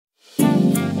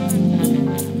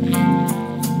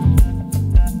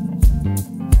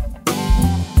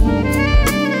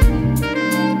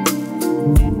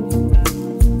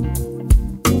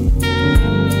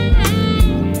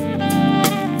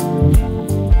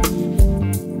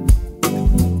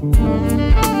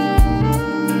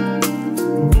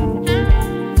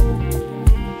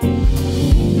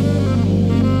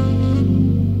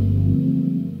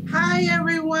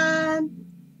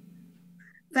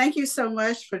Thank you so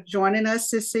much for joining us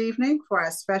this evening for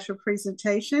our special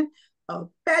presentation of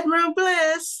Bedroom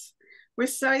Bliss. We're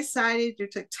so excited you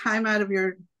took time out of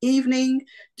your evening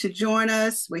to join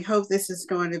us. We hope this is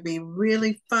going to be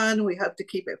really fun. We hope to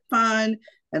keep it fun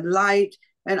and light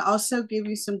and also give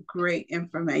you some great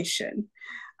information.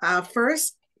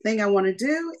 First thing I want to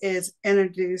do is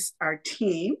introduce our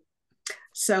team.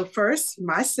 So first,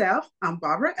 myself, I'm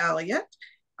Barbara Elliott.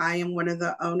 I am one of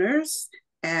the owners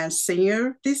and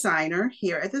senior designer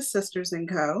here at the Sisters &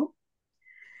 Co.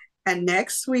 And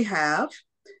next we have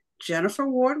Jennifer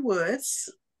Ward Woods.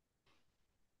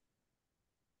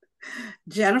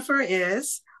 Jennifer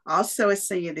is also a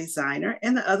senior designer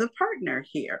and the other partner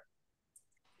here.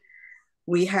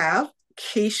 We have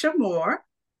Keisha Moore.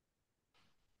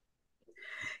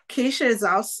 Keisha is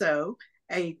also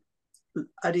a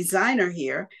designer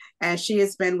here, and she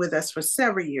has been with us for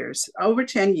several years, over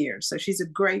 10 years. So she's a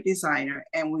great designer,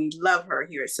 and we love her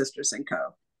here at Sisters &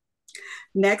 Co.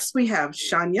 Next, we have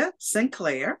Shania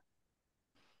Sinclair.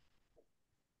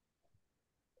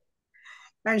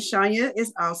 And Shania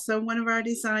is also one of our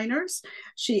designers.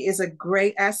 She is a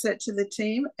great asset to the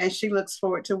team, and she looks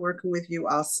forward to working with you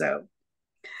also.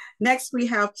 Next, we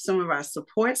have some of our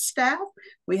support staff.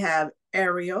 We have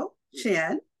Ariel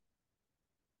Chen.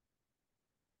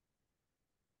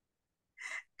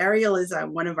 Ariel is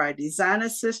one of our design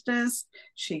assistants.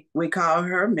 We call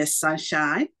her Miss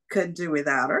Sunshine. Couldn't do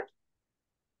without her.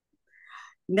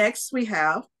 Next, we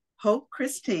have Hope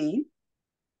Christine.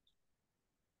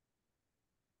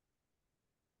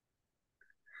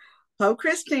 Hope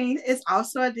Christine is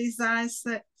also a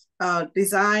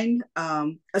design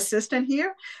assistant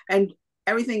here and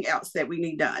everything else that we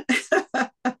need done.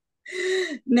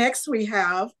 Next, we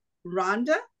have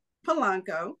Rhonda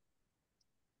Polanco.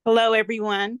 Hello,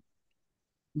 everyone.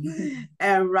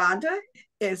 And Rhonda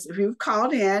is, if you've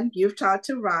called in, you've talked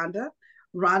to Rhonda.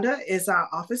 Rhonda is our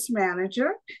office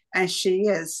manager, and she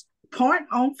is point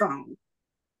on phone.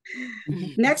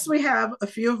 Next, we have a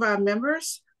few of our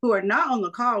members who are not on the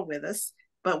call with us,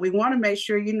 but we want to make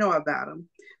sure you know about them.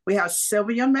 We have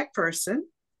Sylvia McPherson,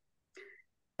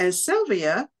 and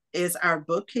Sylvia is our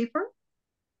bookkeeper.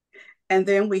 And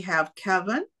then we have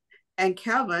Kevin, and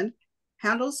Kevin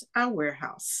handles our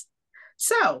warehouse.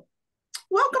 So,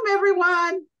 welcome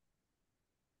everyone.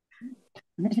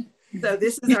 So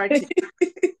this is our team.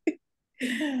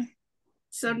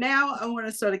 So now I want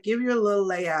to sort of give you a little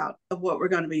layout of what we're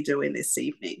going to be doing this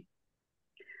evening.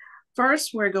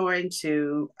 First, we're going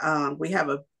to, we have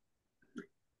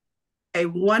a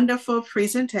wonderful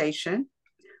presentation,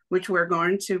 which we're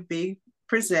going to be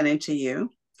presenting to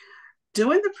you.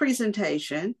 During the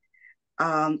presentation,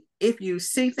 if you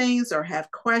see things or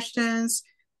have questions,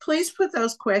 please put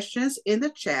those questions in the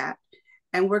chat,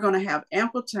 and we're going to have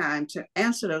ample time to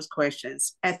answer those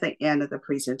questions at the end of the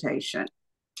presentation.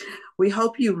 We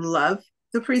hope you love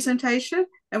the presentation,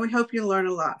 and we hope you learn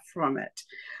a lot from it.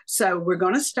 So we're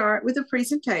going to start with the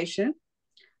presentation.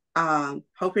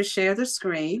 Hope to share the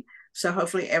screen, so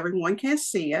hopefully everyone can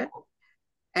see it.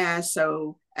 And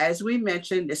so, as we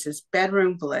mentioned, this is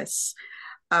Bedroom Bliss.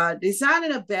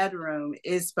 Designing a bedroom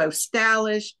is both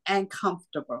stylish and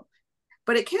comfortable,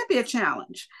 but it can be a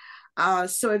challenge.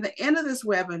 So at the end of this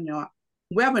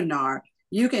webinar,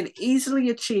 you can easily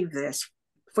achieve this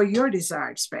for your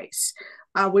desired space.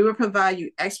 We will provide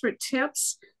you expert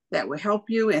tips that will help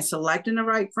you in selecting the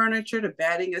right furniture, to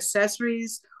bedding,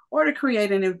 accessories, or to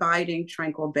create an inviting,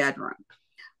 tranquil bedroom.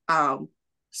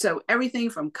 So everything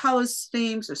from color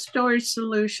schemes or storage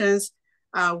solutions,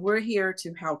 we're here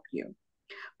to help you.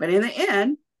 But in the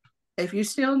end, if you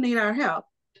still need our help,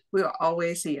 we're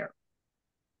always here.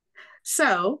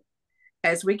 So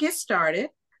as we get started,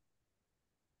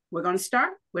 we're going to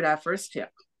start with our first tip.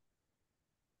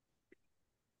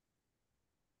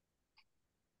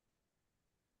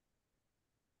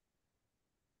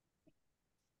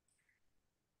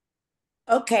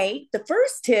 Okay, the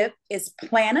first tip is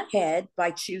plan ahead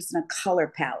by choosing a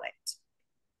color palette.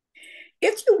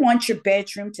 If you want your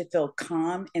bedroom to feel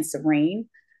calm and serene,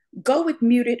 go with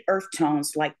muted earth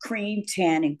tones like cream,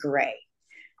 tan, and gray.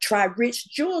 Try rich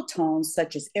jewel tones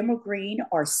such as emerald green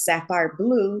or sapphire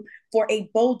blue for a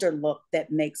bolder look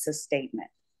that makes a statement.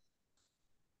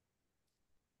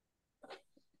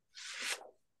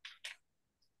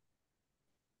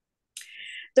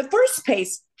 The first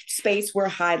space we're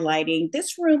highlighting,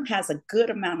 this room has a good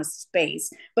amount of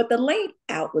space, but the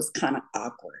layout was kind of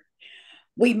awkward.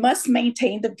 We must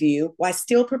maintain the view while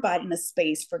still providing a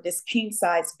space for this king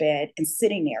size bed and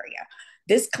sitting area.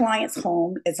 This client's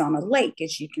home is on a lake,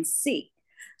 as you can see.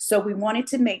 So we wanted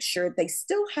to make sure they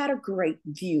still had a great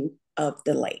view of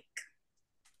the lake.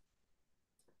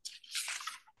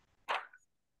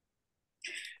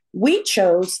 We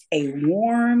chose a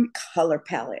warm color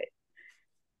palette,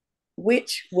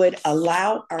 which would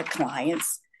allow our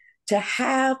clients to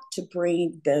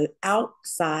bring the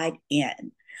outside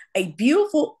in. A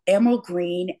beautiful emerald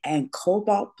green and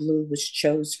cobalt blue was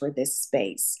chosen for this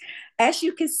space. As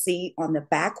you can see on the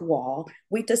back wall,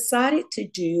 we decided to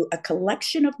do a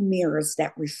collection of mirrors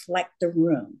that reflect the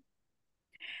room.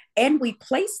 And we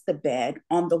placed the bed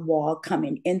on the wall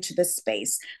coming into the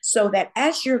space so that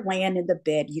as you're laying in the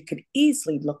bed, you could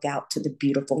easily look out to the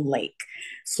beautiful lake.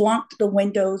 Flanked the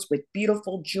windows with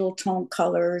beautiful jewel tone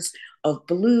colors of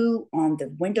blue on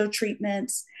the window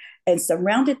treatments and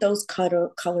surrounded those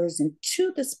colors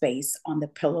into the space on the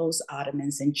pillows,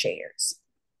 ottomans, and chairs.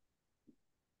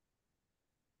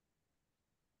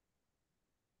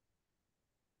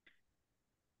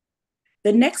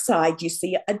 The next side, you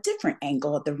see a different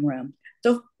angle of the room.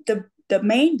 The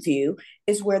main view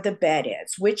is where the bed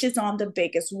is, which is on the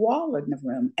biggest wall in the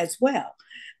room as well.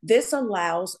 This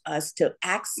allows us to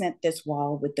accent this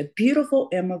wall with the beautiful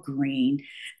emerald green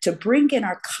to bring in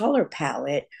our color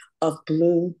palette of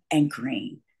blue and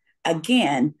green,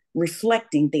 again,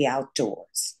 reflecting the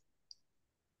outdoors.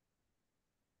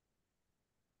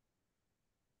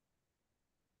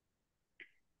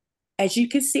 As you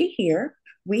can see here,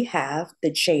 we have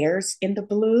the chairs in the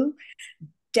blue,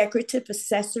 decorative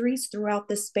accessories throughout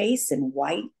the space in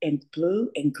white and blue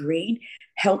and green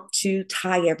help to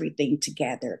tie everything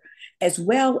together, as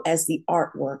well as the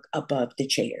artwork above the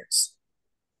chairs.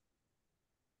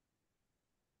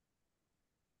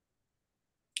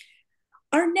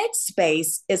 Our next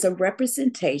space is a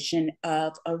representation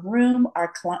of a room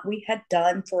we had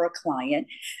done for a client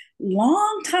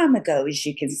long time ago, as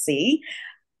you can see,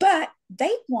 but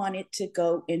they wanted to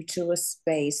go into a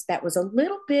space that was a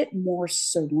little bit more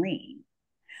serene.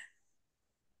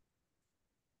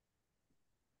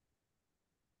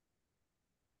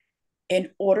 In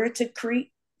order to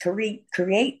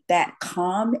create that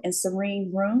calm and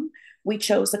serene room, we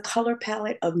chose a color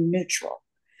palette of neutral.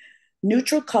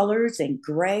 Neutral colors in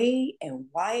gray and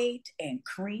white and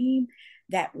cream.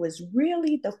 That was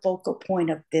really the focal point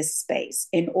of this space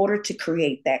in order to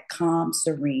create that calm,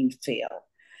 serene feel.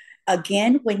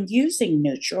 Again, when using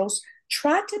neutrals,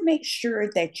 try to make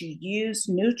sure that you use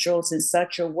neutrals in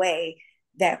such a way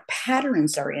that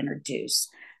patterns are introduced.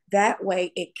 That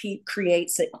way it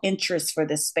creates an interest for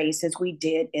the space as we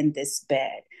did in this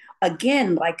bed.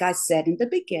 Again, like I said in the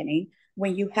beginning,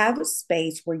 when you have a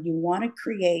space where you want to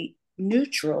create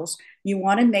neutrals, you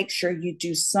want to make sure you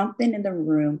do something in the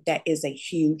room that is a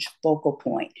huge focal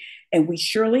point. And we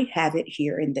surely have it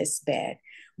here in this bed.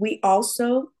 We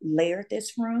also layered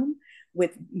this room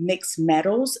with mixed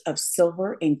metals of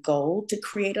silver and gold to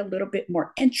create a little bit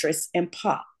more interest and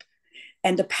pop.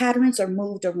 And the patterns are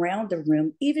moved around the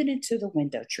room, even into the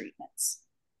window treatments.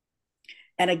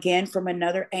 And again, from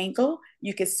another angle,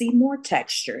 you can see more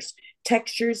textures.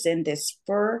 Textures in this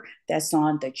fur that's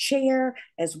on the chair,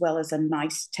 as well as a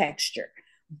nice texture.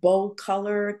 Bold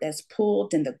color that's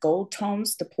pulled in the gold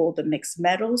tones to pull the mixed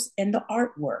metals and the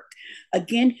artwork.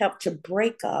 Again, help to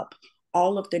break up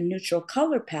all of the neutral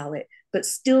color palette, but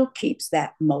still keeps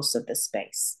that most of the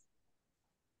space.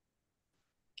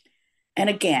 And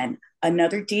again,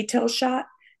 another detail shot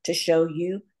to show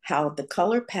you how the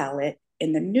color palette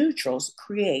and the neutrals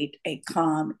create a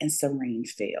calm and serene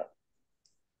feel.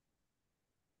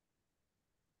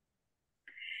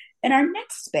 In our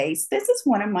next space, this is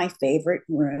one of my favorite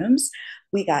rooms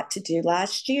we got to do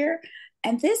last year.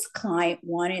 And this client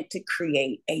wanted to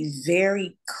create a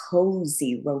very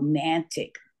cozy,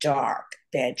 romantic, dark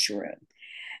bedroom.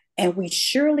 And we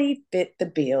surely fit the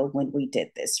bill when we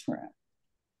did this room.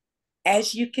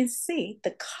 As you can see,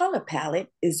 the color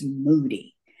palette is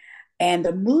moody. And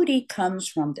the moody comes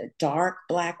from the dark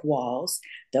black walls,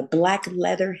 the black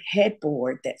leather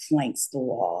headboard that flanks the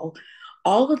wall,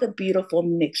 all of the beautiful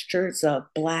mixtures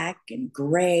of black and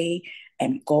gray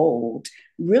and gold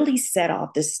really set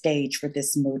off the stage for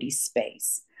this moody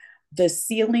space. The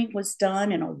ceiling was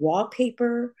done in a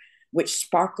wallpaper, which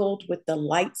sparkled with the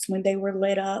lights when they were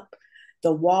lit up.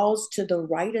 The walls to the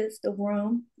right of the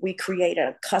room, we created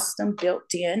a custom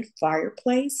built-in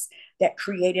fireplace that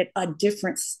created a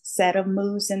different set of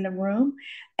moods in the room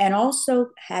and also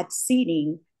had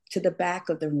seating to the back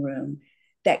of the room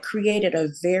that created a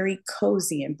very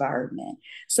cozy environment.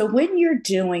 So when you're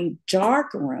doing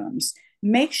dark rooms,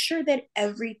 make sure that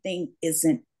everything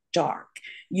isn't dark.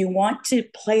 You want to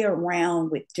play around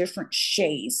with different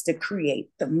shades to create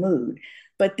the mood,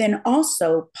 but then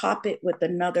also pop it with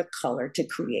another color to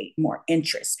create more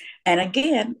interest. And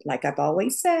again, like I've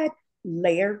always said,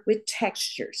 layer with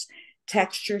textures.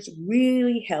 Textures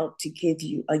really help to give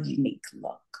you a unique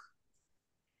look.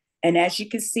 And as you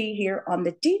can see here on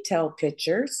the detailed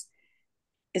pictures,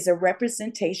 is a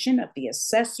representation of the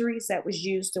accessories that was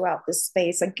used throughout the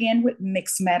space, again with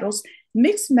mixed metals.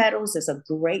 Mixed metals is a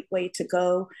great way to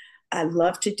go. I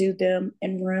love to do them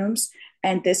in rooms,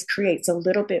 and this creates a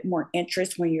little bit more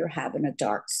interest when you're having a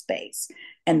dark space.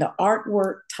 And the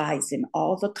artwork ties in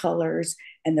all the colors,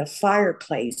 and the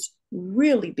fireplace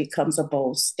really becomes a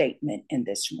bold statement in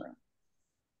this room.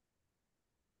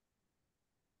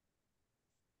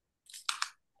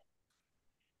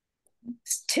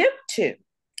 Tip 2,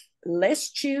 let's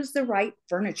choose the right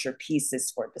furniture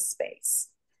pieces for the space.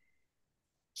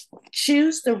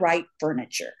 Choose the right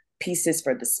furniture pieces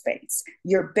for the space.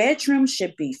 Your bedroom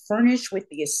should be furnished with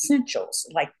the essentials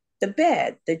like the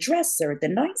bed, the dresser, the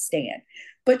nightstand,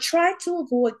 but try to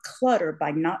avoid clutter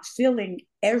by not filling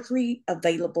every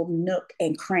available nook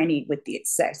and cranny with the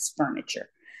excess furniture.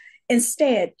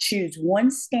 Instead, choose one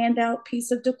standout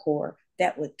piece of decor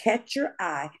that would catch your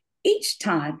eye each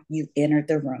time you enter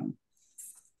the room.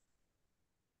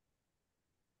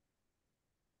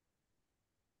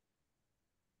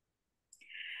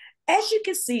 As you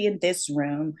can see in this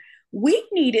room, we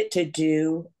needed to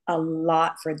do a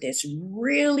lot for this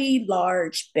really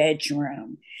large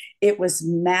bedroom. It was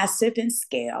massive in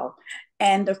scale,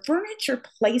 and the furniture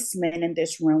placement in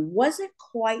this room wasn't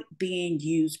quite being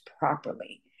used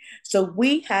properly. So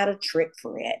we had a trick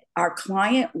for it. Our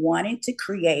client wanted to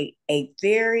create a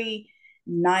very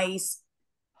nice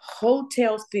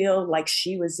hotel feel like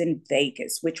she was in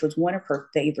Vegas, which was one of her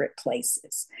favorite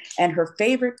places. And her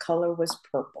favorite color was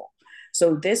purple.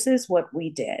 So this is what we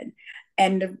did.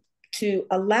 And to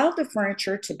allow the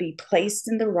furniture to be placed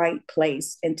in the right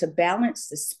place and to balance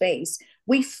the space,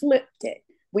 we flipped it.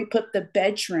 We put the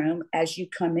bedroom as you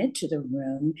come into the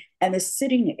room and the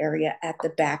sitting area at the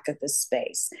back of the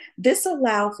space. This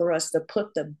allowed for us to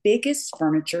put the biggest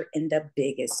furniture in the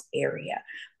biggest area.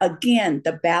 Again,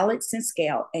 the balance and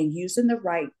scale and using the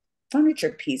right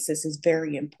furniture pieces is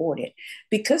very important.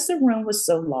 Because the room was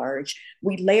so large,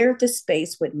 we layered the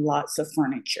space with lots of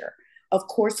furniture. Of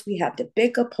course, we have the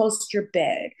big upholstered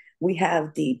bed. We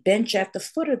have the bench at the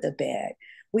foot of the bed.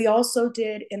 We also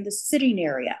did in the sitting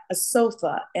area a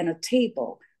sofa and a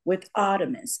table with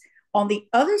ottomans. On the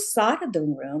other side of the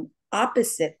room,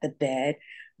 opposite the bed,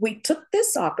 we took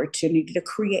this opportunity to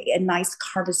create a nice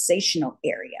conversational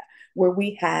area where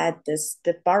we had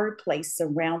the fireplace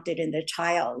surrounded in the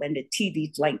tile and the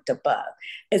TV flanked above,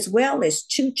 as well as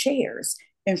 2 chairs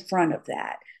in front of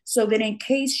that. So that in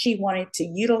case she wanted to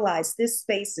utilize this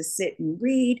space to sit and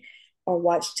read or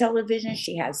watch television,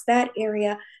 she has that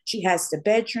area. She has the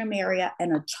bedroom area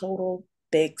and a total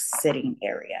big sitting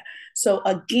area. So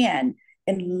again,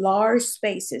 in large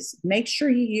spaces, make sure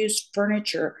you use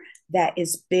furniture that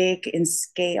is big in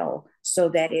scale so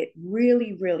that it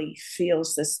really, really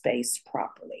fills the space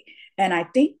properly. And I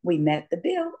think we met the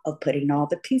bill of putting all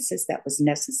the pieces that was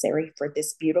necessary for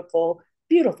this beautiful,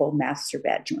 beautiful master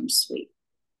bedroom suite.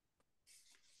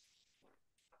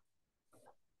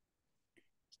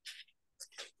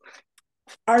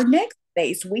 Our next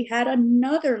space, we had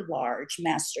another large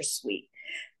master suite.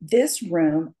 This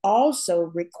room also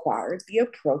required the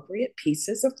appropriate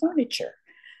pieces of furniture.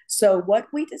 So what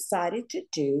we decided to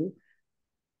do,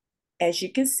 as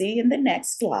you can see in the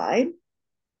next slide,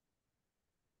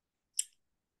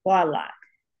 voila,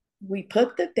 we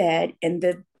put the bed in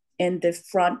the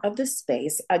front of the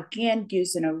space, again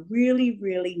using a really,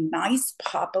 really nice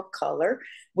pop of color,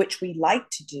 which we like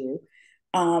to do.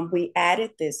 We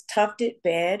added this tufted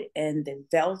bed in the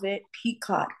velvet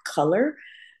peacock color,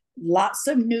 lots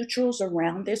of neutrals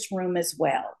around this room as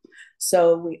well.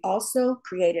 So we also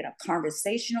created a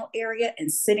conversational area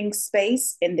and sitting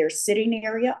space in their sitting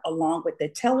area, along with the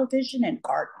television and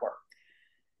artwork.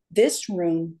 This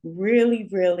room really,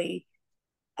 really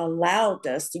allowed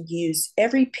us to use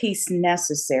every piece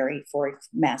necessary for a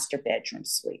master bedroom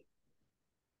suite.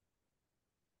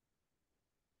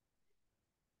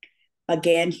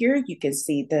 Again, here you can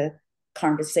see the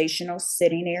conversational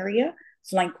sitting area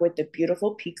flanked with the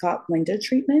beautiful peacock window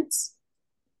treatments.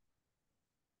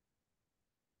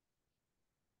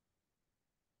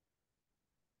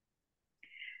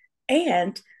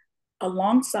 And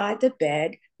alongside the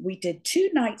bed, we did 2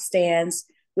 nightstands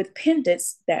with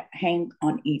pendants that hang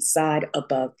on each side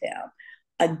above them.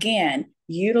 Again,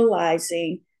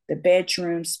 utilizing the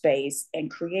bedroom space and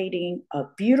creating a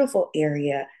beautiful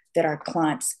area that our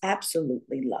clients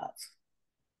absolutely love.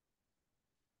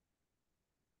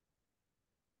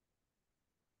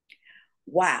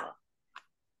 Wow.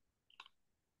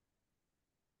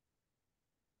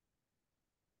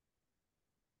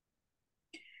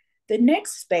 The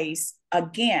next space,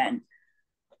 again,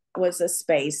 was a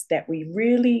space that we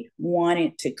really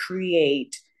wanted to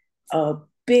create a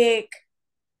big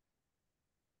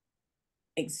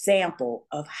example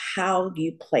of how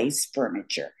you place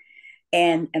furniture.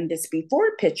 And in this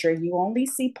before picture, you only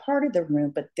see part of the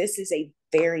room, but this is a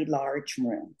very large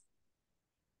room.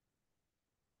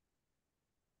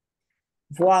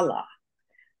 Voila.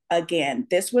 Again,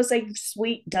 this was a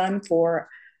suite done for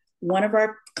one of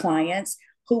our clients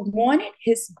who wanted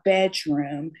his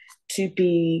bedroom to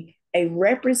be a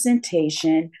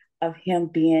representation of him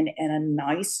being in a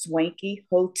nice, swanky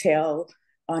hotel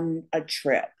on a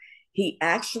trip. He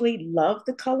actually loved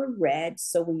the color red,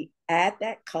 so we add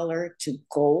that color to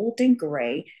gold and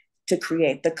gray to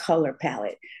create the color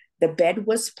palette. The bed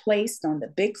was placed on the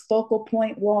big focal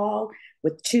point wall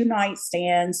with 2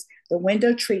 nightstands. The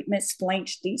window treatments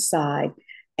flanked each side.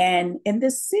 And in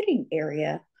the sitting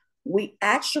area, we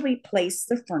actually placed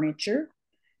the furniture.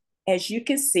 As you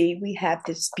can see, we have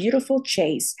this beautiful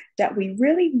chase that we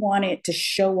really wanted to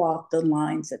show off the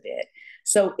lines of it.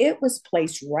 So it was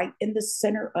placed right in the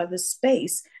center of the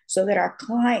space so that our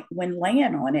client, when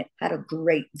laying on it, had a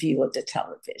great view of the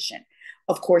television.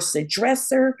 Of course, the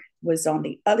dresser was on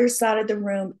the other side of the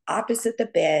room, opposite the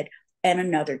bed, and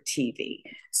another TV.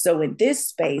 So in this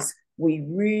space, we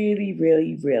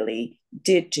really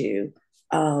did do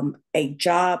a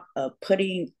job of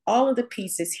putting all of the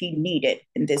pieces he needed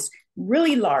in this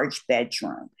really large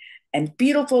bedroom, and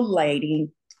beautiful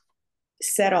lighting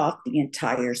set off the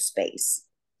entire space.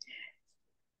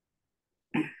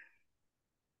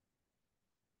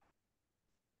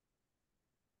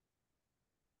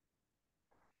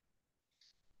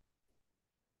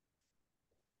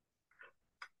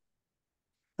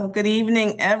 So good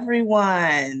evening,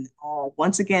 everyone.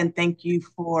 Once again, thank you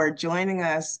for joining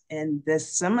us in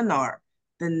this seminar.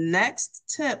 The next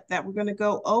tip that we're going to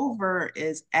go over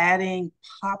is adding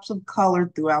pops of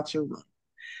color throughout your room.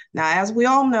 Now, as we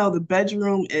all know, the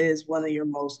bedroom is one of your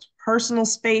most personal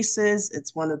spaces.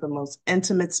 It's one of the most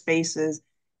intimate spaces,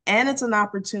 and it's an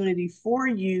opportunity for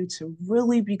you to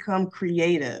really become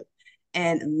creative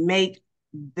and make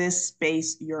this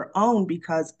space your own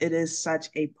because it is such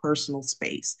a personal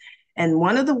space. And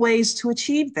one of the ways to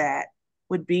achieve that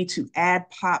would be to add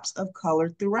pops of color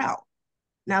throughout.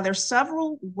 Now, there's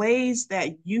several ways that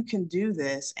you can do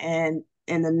this, and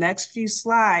in the next few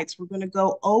slides, we're going to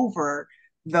go over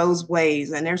those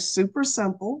ways, and they're super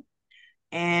simple,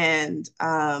 and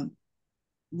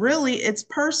really it's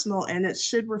personal, and it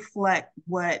should reflect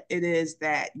what it is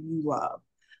that you love.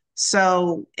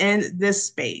 So in this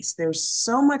space, there's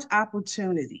so much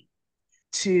opportunity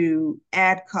to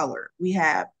add color. We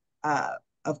have,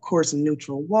 of course,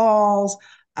 neutral walls,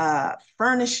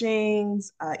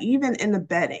 furnishings, even in the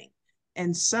bedding.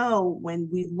 And so when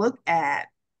we look at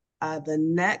the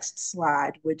next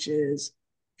slide, which is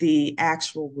the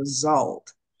actual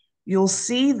result, you'll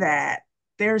see that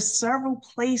there's several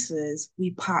places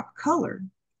we pop color.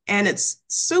 And it's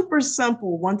super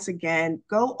simple. Once again,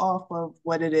 go off of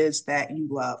what it is that you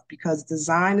love, because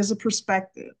design is a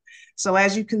perspective. So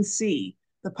as you can see,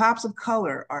 the pops of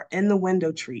color are in the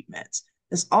window treatments.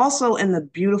 It's also in the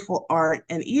beautiful art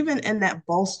and even in that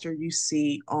bolster you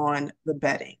see on the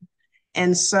bedding.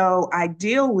 And so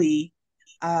ideally,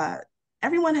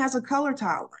 everyone has a color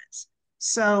tolerance.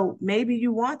 So maybe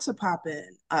you want to pop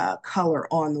in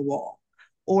color on the wall,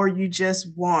 or you just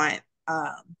want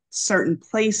certain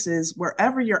places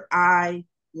wherever your eye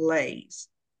lays.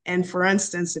 And for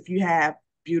instance, if you have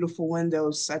beautiful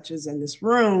windows, such as in this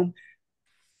room,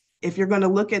 if you're going to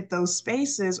look at those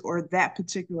spaces or that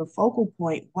particular focal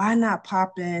point, why not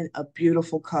pop in a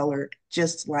beautiful color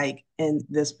just like in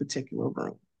this particular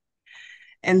room?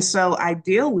 And so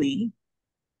ideally,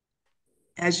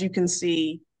 as you can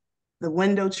see, the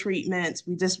window treatments,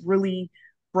 we just really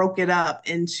broke it up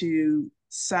into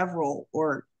several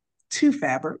or 2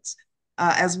 fabrics,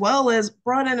 as well as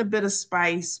brought in a bit of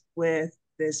spice with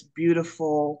this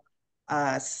beautiful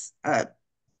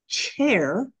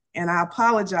chair. And I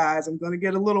apologize, I'm going to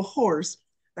get a little hoarse.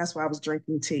 That's why I was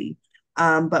drinking tea.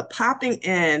 But popping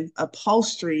in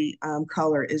upholstery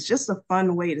color is just a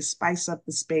fun way to spice up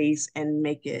the space and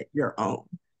make it your own.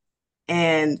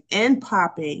 And in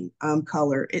popping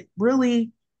color, it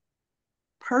really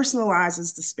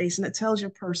personalizes the space and it tells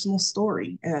your personal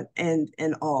story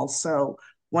and all. So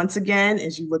once again,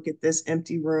 as you look at this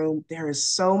empty room, there is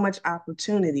so much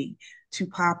opportunity to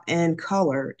pop in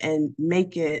color and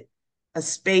make it a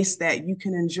space that you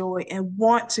can enjoy and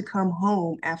want to come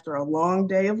home after a long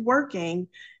day of working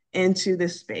into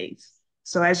this space.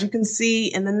 So as you can see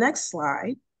in the next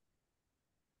slide,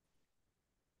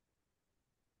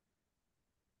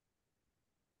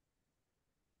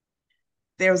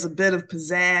 there's a bit of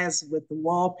pizzazz with the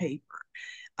wallpaper.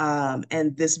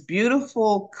 And this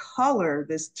beautiful color,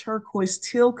 this turquoise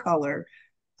teal color,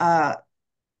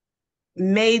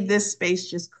 made this space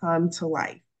just come to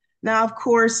life. Now, of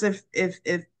course, if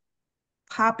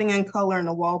popping in color in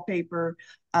the wallpaper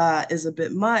is a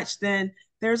bit much, then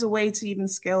there's a way to even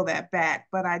scale that back.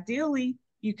 But ideally,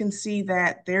 you can see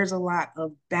that there's a lot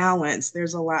of balance,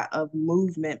 there's a lot of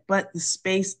movement, but the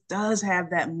space does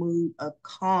have that mood of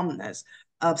calmness,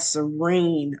 of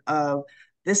serene, of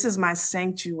this is my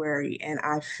sanctuary, and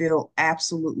I feel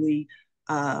absolutely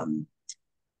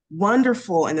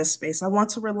wonderful in this space. I want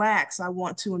to relax. I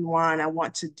want to unwind. I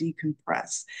want to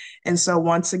decompress. And so,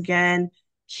 once again,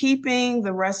 keeping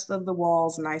the rest of the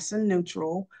walls nice and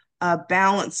neutral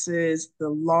balances the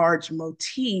large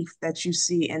motif that you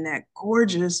see in that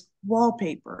gorgeous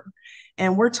wallpaper.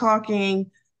 And we're talking,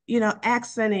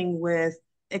 accenting with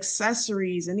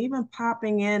accessories and even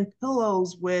popping in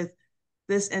pillows with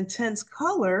this intense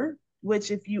color,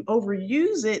 which if you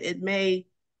overuse it, it may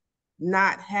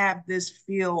not have this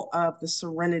feel of the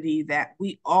serenity that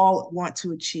we all want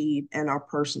to achieve in our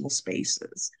personal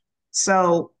spaces.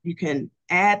 So you can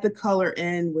add the color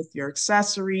in with your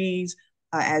accessories.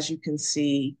 As you can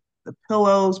see, the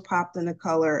pillows popped in the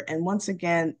color, and once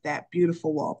again, that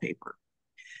beautiful wallpaper.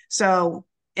 So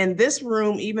in this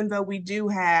room, even though we do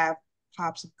have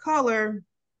pops of color,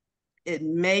 it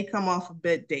may come off a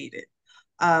bit dated.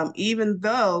 Even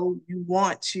though you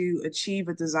want to achieve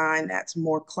a design that's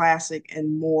more classic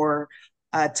and more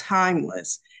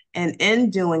timeless. And in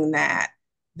doing that,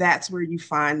 that's where you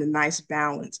find the nice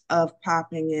balance of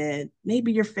popping in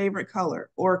maybe your favorite color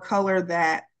or a color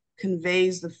that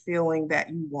conveys the feeling that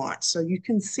you want. So you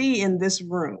can see in this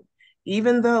room,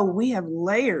 even though we have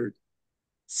layered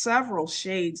several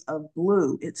shades of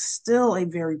blue, it's still a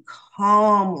very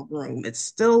calm room. It's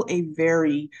still a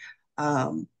very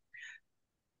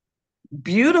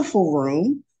beautiful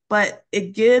room, but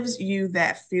it gives you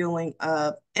that feeling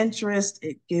of interest.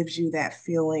 It gives you that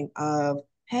feeling of,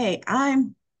 hey,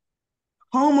 I'm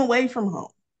home away from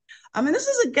home. I mean, this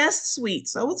is a guest suite.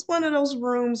 So it's one of those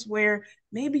rooms where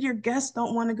maybe your guests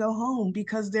don't want to go home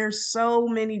because there's so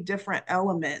many different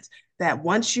elements that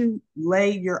once you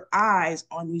lay your eyes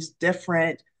on these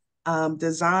different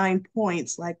design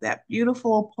points, like that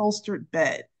beautiful upholstered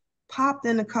bed, popped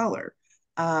in the color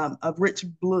of rich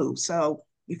blue. So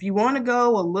if you want to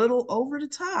go a little over the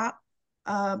top,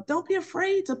 don't be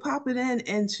afraid to pop it in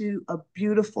into a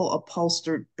beautiful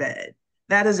upholstered bed.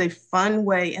 That is a fun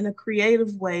way and a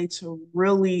creative way to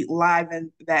really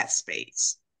liven that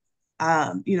space.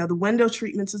 The window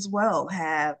treatments as well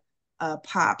have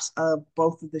pops of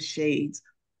both of the shades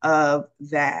of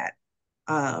that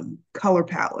color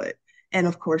palette. And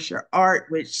of course, your art,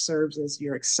 which serves as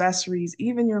your accessories,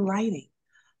 even your lighting.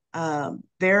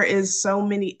 There is so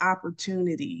many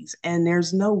opportunities and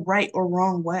there's no right or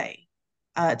wrong way.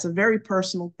 It's a very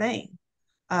personal thing.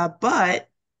 But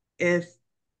if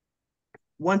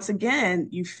once again,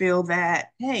 you feel that,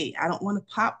 hey, I don't want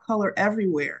to pop color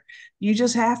everywhere. You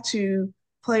just have to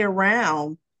play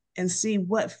around and see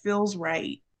what feels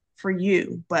right for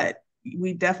you. But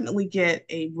we definitely get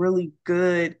a really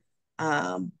good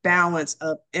balance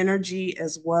of energy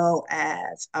as well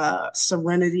as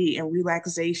serenity and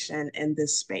relaxation in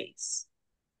this space.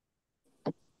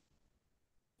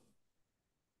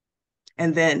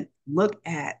 And then look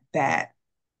at that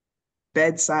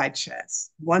bedside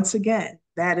chest. Once again,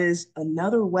 that is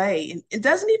another way. And it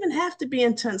doesn't even have to be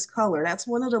intense color. That's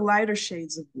one of the lighter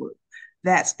shades of blue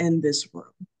that's in this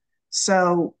room.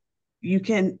 So you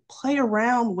can play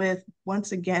around with,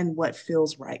 once again, what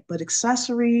feels right. But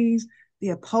accessories, the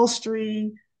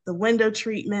upholstery, the window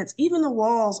treatments, even the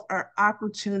walls are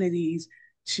opportunities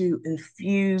to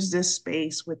infuse this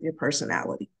space with your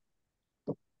personality.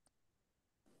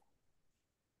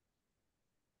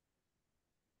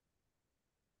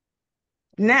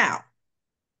 Now,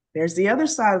 there's the other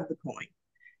side of the coin.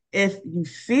 If you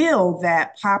feel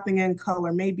that popping in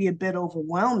color may be a bit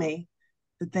overwhelming,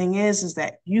 the thing is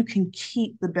that you can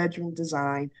keep the bedroom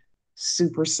design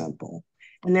super simple.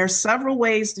 And there's several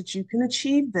ways that you can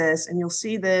achieve this, and you'll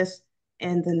see this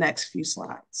in the next few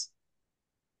slides.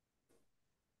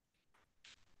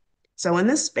 So in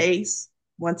this space,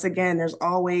 once again, there's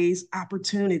always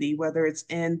opportunity, whether it's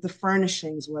in the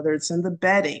furnishings, whether it's in the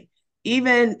bedding,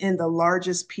 even in the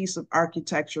largest piece of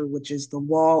architecture, which is the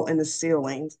wall and the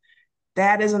ceilings.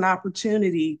 That is an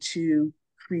opportunity to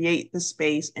create the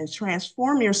space and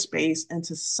transform your space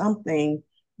into something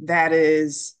that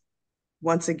is,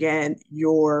 once again,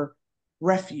 your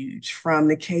refuge from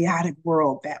the chaotic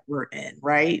world that we're in,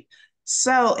 right?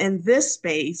 So in this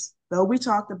space, though we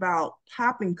talked about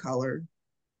popping color,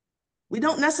 we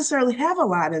don't necessarily have a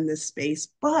lot in this space,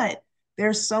 but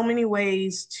there's so many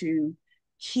ways to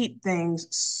keep things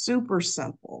super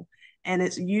simple. And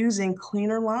it's using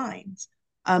cleaner lines.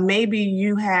 Maybe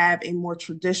you have a more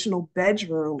traditional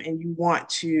bedroom and you want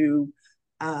to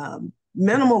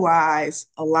minimalize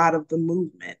a lot of the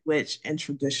movement, which in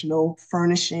traditional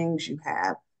furnishings, you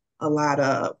have a lot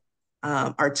of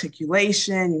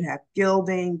articulation, you have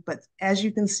gilding, but as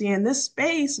you can see in this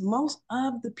space, most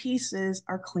of the pieces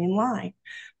are clean line,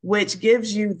 which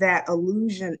gives you that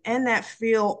illusion and that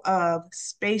feel of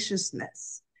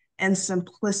spaciousness and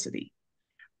simplicity.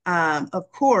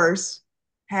 Of course,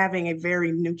 having a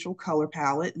very neutral color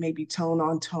palette, maybe tone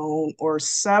on tone or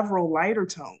several lighter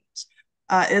tones,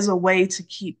 is a way to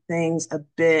keep things a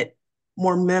bit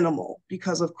more minimal.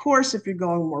 Because, of course, if you're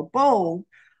going more bold,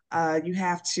 you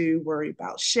have to worry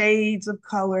about shades of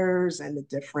colors and the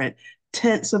different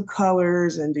tints of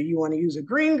colors. And do you want to use a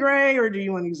green gray or do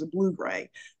you want to use a blue gray?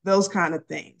 Those kind of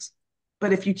things.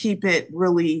 But if you keep it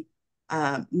really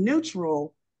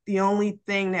neutral, the only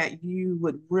thing that you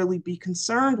would really be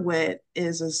concerned with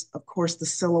is, of course, the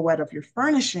silhouette of your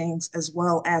furnishings, as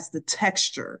well as the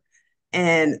texture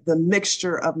and the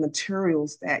mixture of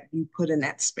materials that you put in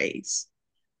that space.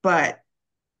 But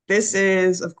this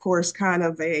is, of course, kind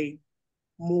of a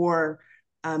more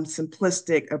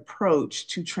simplistic approach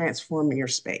to transforming your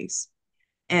space.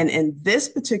 And in this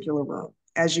particular room,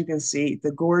 as you can see,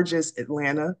 the gorgeous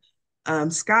Atlanta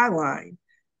skyline,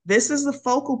 this is the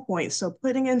focal point. So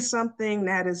putting in something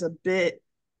that is a bit,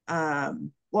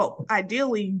 well,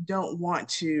 ideally, you don't want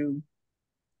to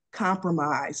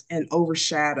compromise and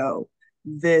overshadow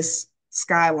this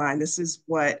skyline. This is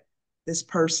what this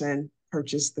person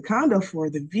purchased the condo for,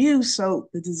 the view. So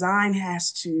the design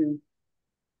has to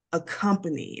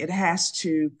accompany, it has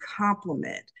to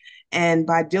complement. And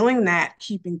by doing that,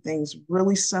 keeping things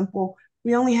really simple,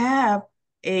 we only have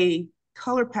a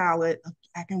color palette of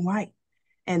black and white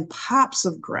and pops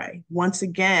of gray. Once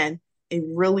again, a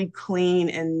really clean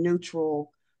and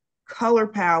neutral color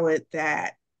palette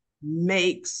that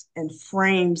makes and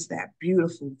frames that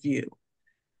beautiful view.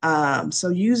 So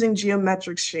using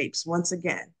geometric shapes, once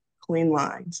again, clean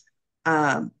lines,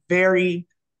 very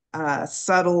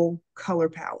subtle color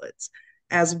palettes,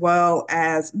 as well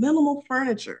as minimal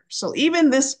furniture. So even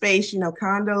this space, you know,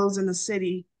 condos in the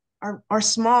city are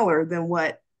smaller than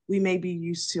what we may be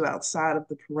used to outside of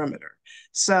the perimeter.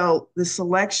 So the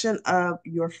selection of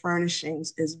your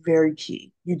furnishings is very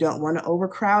key. You don't want to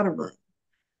overcrowd a room.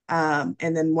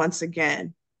 And then once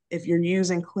again, if you're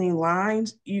using clean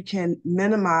lines, you can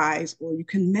minimize or you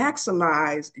can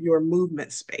maximize your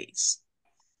movement space.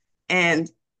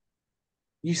 And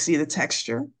you see the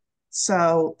texture.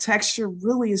 So texture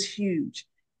really is huge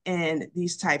in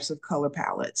these types of color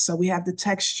palettes. So we have the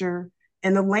texture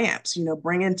in the lamps, you know,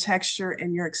 bring in texture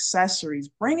in your accessories,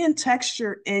 bring in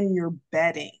texture in your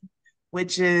bedding,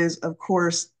 which is, of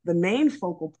course, the main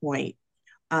focal point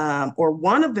or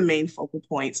one of the main focal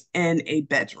points in a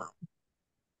bedroom.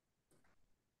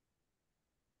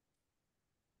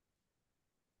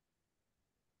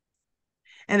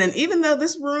 And then even though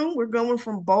this room, we're going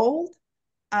from bold,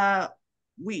 uh,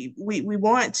 we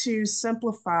want to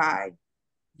simplify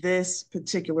this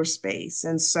particular space.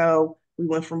 And so we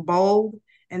went from bold,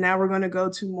 and now we're going to go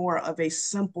to more of a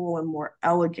simple and more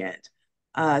elegant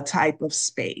type of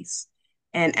space.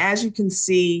 And as you can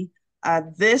see,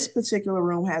 this particular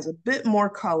room has a bit more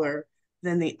color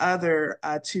than the other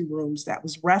two rooms that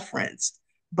was referenced,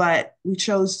 but we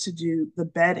chose to do the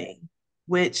bedding,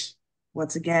 which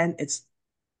once again, it's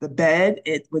the bed,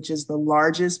 which is the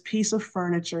largest piece of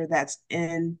furniture that's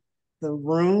in the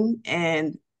room.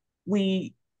 And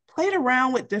we played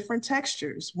around with different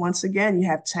textures. Once again, you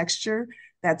have texture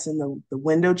that's in the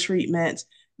window treatments.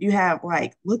 You have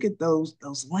like, look at those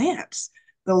lamps.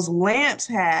 Those lamps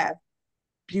have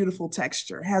beautiful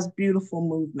texture, has beautiful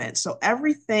movement. So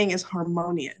everything is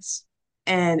harmonious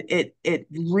and it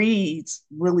reads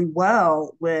really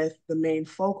well with the main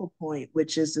focal point,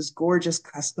 which is this gorgeous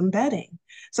custom bedding.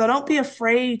 So don't be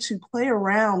afraid to play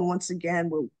around once again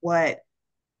with what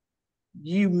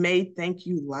you may think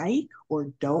you like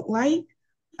or don't like,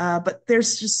 but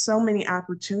there's just so many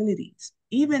opportunities.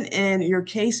 even in your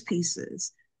case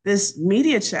pieces, this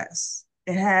media chest,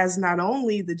 it has not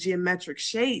only the geometric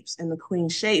shapes and the clean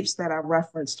shapes that I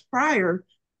referenced prior,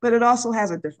 but it also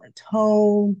has a different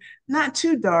tone, not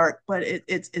too dark, but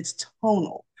it's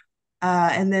tonal.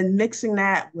 And then mixing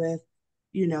that with,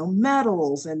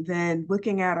 metals, and then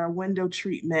looking at our window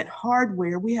treatment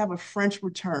hardware, we have a French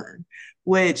return,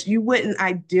 which you wouldn't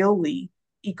ideally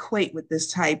equate with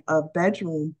this type of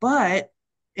bedroom, but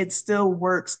it still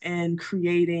works in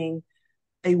creating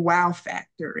a wow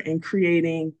factor and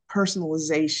creating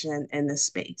personalization in the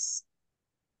space.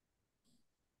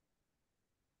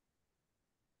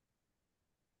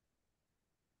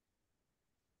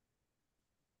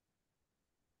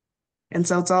 And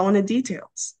so it's all in the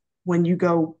details when you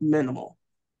go minimal.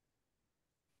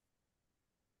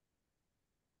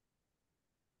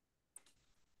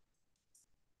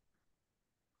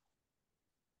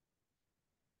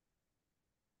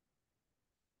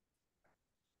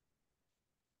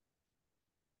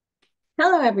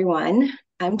 Hello, everyone.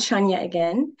 I'm Chanya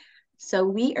again. So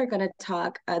we are going to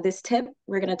talk, this tip,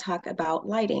 we're going to talk about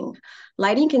lighting.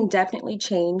 Lighting can definitely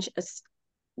change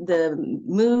the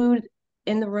mood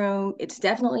in the room. It's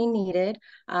definitely needed.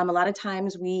 A lot of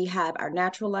times we have our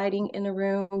natural lighting in the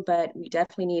room, but we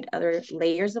definitely need other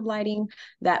layers of lighting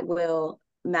that will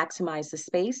maximize the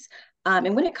space.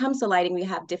 And when it comes to lighting, we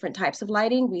have different types of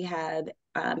lighting. We have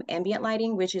ambient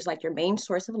lighting, which is like your main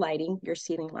source of lighting, your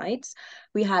ceiling lights.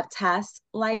 We have task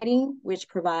lighting, which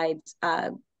provides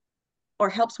or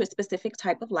helps with specific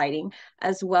type of lighting,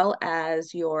 as well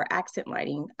as your accent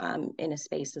lighting in a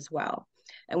space as well.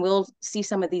 And we'll see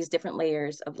some of these different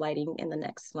layers of lighting in the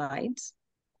next slides.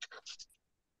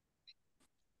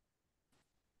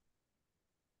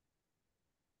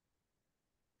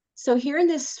 So here in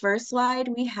this first slide,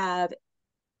 we have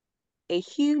a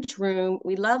huge room.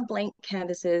 We love blank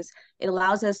canvases. It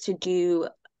allows us to do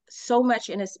so much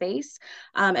in a space.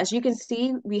 As you can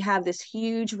see, we have this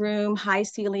huge room, high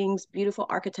ceilings, beautiful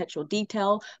architectural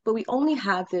detail, but we only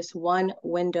have this one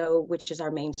window, which is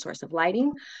our main source of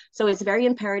lighting. So it's very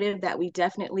imperative that we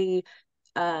definitely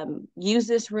use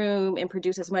this room and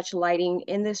produce as much lighting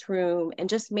in this room and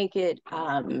just make it,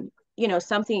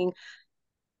 something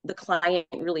the client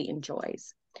really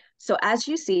enjoys. So as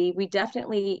you see, we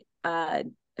definitely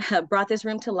brought this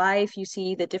room to life. You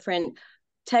see the different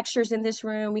textures in this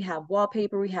room. We have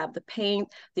wallpaper, we have the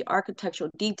paint, the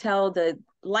architectural detail. The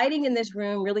lighting in this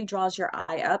room really draws your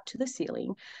eye up to the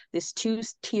ceiling. This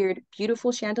two-tiered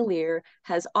beautiful chandelier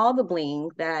has all the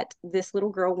bling that this little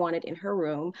girl wanted in her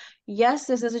room. Yes,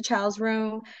 this is a child's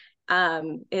room.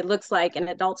 It looks like an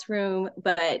adult's room,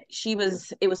 but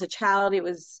it was a child, it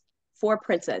was for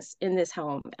princess in this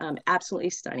home.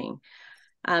 Absolutely stunning.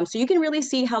 So you can really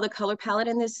see how the color palette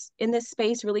in this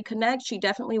space really connects. She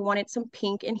definitely wanted some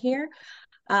pink in here.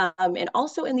 And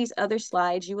also in these other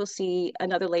slides, you will see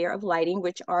another layer of lighting,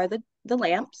 which are the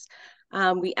lamps.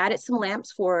 We added some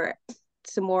lamps for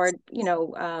some more,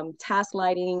 task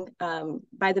lighting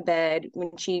by the bed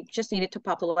when she just needed to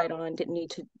pop the light on, didn't need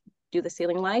to do the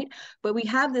ceiling light. But we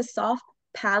have this soft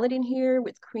palette in here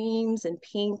with creams and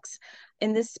pinks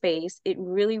in this space. It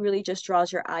really, really just draws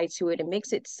your eye to it and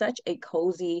makes it such a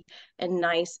cozy and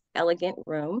nice, elegant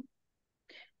room.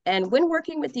 And when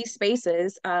working with these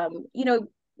spaces,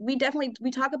 we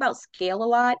talk about scale a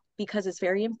lot because it's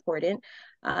very important.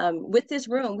 With this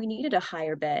room, we needed a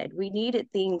higher bed. We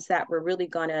needed things that were really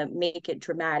gonna make it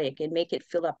dramatic and make it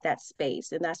fill up that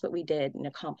space. And that's what we did and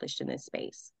accomplished in this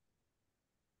space.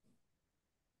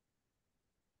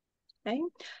 Okay,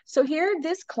 so here,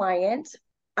 this client,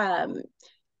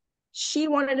 she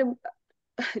wanted to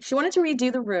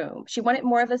redo the room. She wanted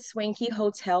more of a swanky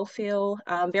hotel feel,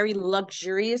 very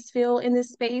luxurious feel in this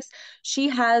space. She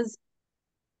has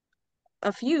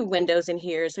a few windows in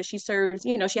here, so she serves,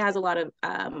 she has a lot of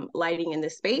lighting in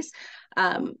this space.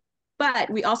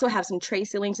 But we also have some tray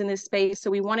ceilings in this space,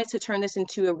 so we wanted to turn this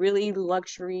into a really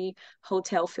luxury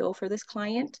hotel feel for this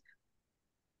client.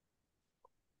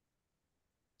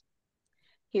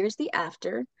 Here's the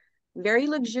after. Very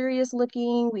luxurious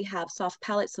looking. We have soft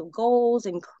palettes of golds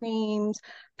and creams,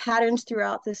 patterns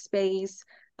throughout the space.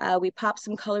 We popped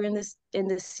some color in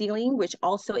the ceiling, which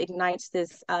also ignites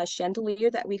this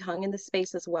chandelier that we hung in the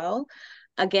space as well.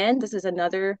 Again, this is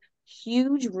another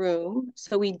huge room,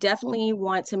 so we definitely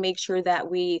want to make sure that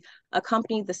we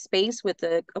accompany the space with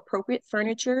the appropriate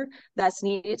furniture that's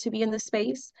needed to be in the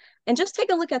space. And just take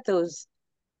a look at those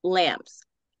lamps.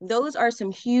 those are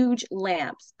some huge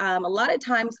lamps. A lot of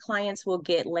times clients will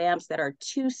get lamps that are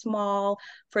too small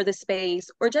for the space,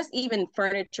 or just even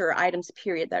furniture items,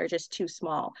 period, that are just too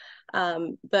small.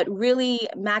 But really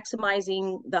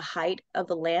maximizing the height of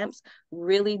the lamps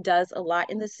really does a lot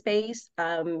in the space.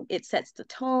 It sets the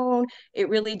tone. It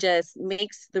really just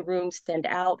makes the room stand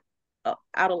out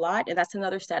a lot, and that's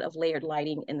another set of layered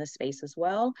lighting in the space as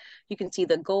well. You can see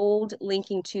the gold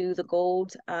linking to the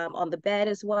gold on the bed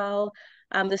as well.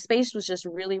 The space was just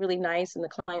really, really nice, and the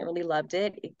client really loved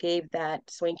it. It gave that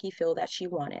swanky feel that she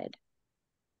wanted.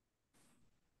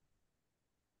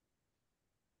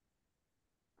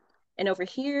 And over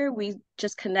here, we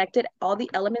just connected all the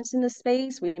elements in the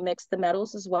space. We mixed the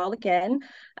metals as well again.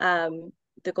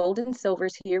 The gold and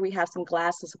silvers here. We have some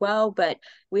glass as well, but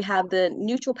we have the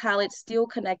neutral palette still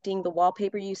connecting the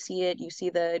wallpaper. You see it. You see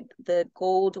the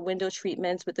gold window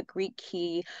treatments with the Greek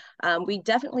key. We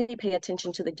definitely pay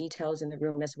attention to the details in the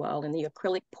room as well. And the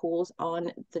acrylic pools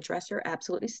on the dresser,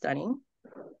 absolutely stunning.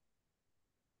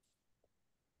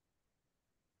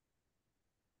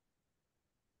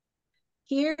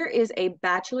 Here is a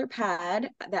bachelor pad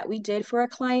that we did for a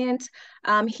client.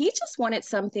 He just wanted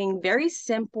something very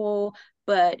simple,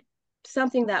 but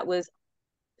something that was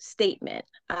statement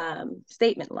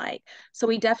like. So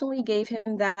we definitely gave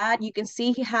him that. You can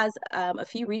see he has a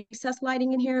few recessed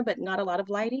lighting in here, but not a lot of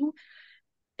lighting.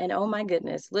 And oh my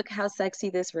goodness, look how sexy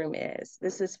this room is.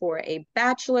 This is for a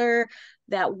bachelor.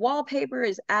 That wallpaper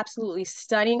is absolutely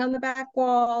stunning on the back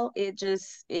wall.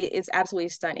 It's absolutely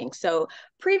stunning. So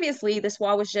previously, this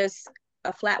wall was just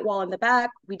a flat wall in the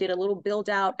back. We did a little build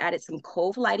out, added some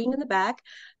cove lighting in the back,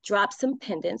 dropped some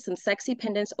pendants, some sexy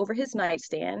pendants over his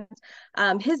nightstand.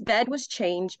 His bed was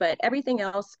changed, but everything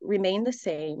else remained the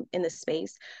same in the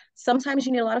space. Sometimes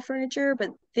you need a lot of furniture, but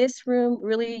this room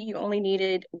really, you only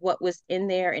needed what was in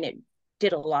there, and it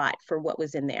did a lot for what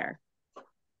was in there.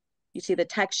 You see the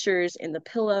textures in the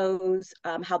pillows,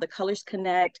 how the colors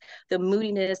connect, the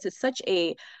moodiness. It's such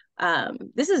a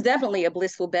this is definitely a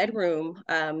blissful bedroom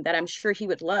that I'm sure he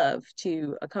would love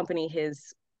to accompany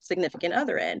his significant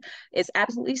other in. It's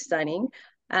absolutely stunning.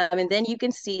 And then you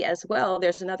can see as well,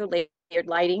 there's another layered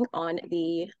lighting on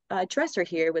the dresser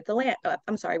here with the lamp,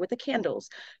 with the candles.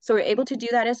 So we're able to do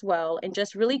that as well and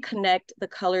just really connect the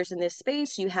colors in this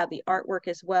space. You have the artwork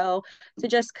as well to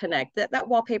just connect. That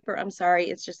wallpaper,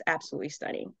 it's just absolutely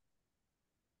stunning.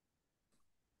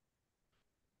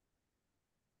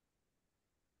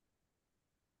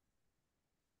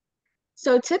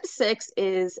 So tip 6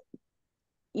 is,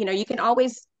 you can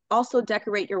always also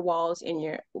decorate your walls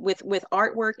with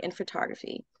artwork and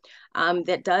photography.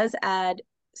 That does add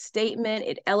statement.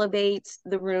 It elevates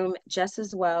the room just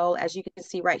as well. As you can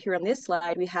see right here on this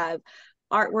slide, we have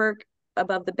artwork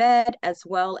above the bed as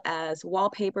well as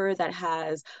wallpaper that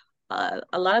has a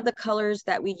lot of the colors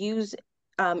that we use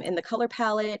in the color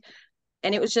palette.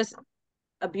 And it was just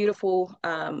a beautiful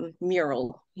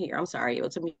mural here. It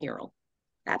was a mural.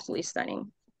 Absolutely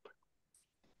stunning.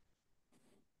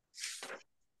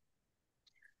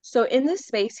 So in this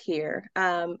space here,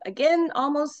 again,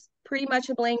 almost pretty much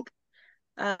a blank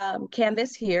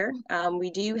canvas here.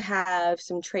 We do have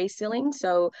some tray ceiling.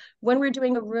 So when we're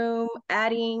doing a room,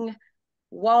 adding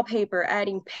wallpaper,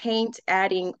 adding paint,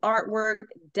 adding artwork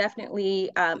definitely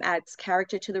adds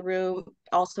character to the room,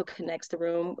 also connects the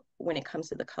room when it comes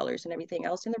to the colors and everything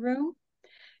else in the room.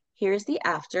 Here's the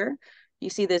after. You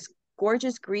see this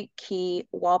gorgeous Greek key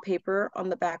wallpaper on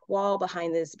the back wall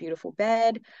behind this beautiful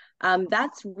bed.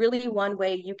 That's really one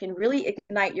way you can really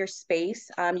ignite your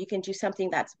space. You can do something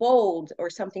that's bold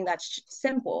or something that's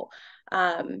simple.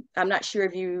 I'm not sure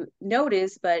if you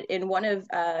noticed, but in one of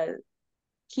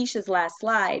Keisha's last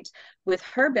slides with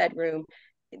her bedroom,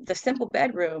 the simple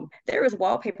bedroom, there was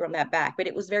wallpaper on that back, but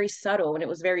it was very subtle and it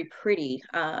was very pretty,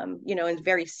 and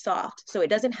very soft. So it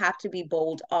doesn't have to be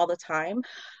bold all the time.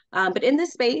 But in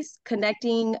this space,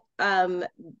 connecting the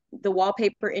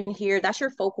wallpaper in here, that's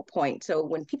your focal point. So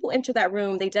when people enter that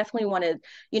room, they definitely want to,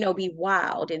 be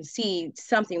wowed and see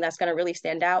something that's going to really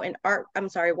stand out. And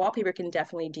wallpaper can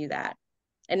definitely do that.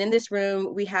 And in this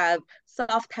room, we have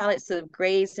soft palettes of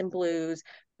grays and blues.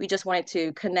 We just wanted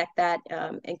to connect that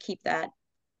and keep that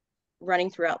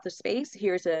running throughout the space.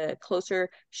 Here's a closer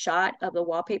shot of the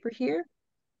wallpaper here.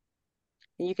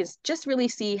 And you can just really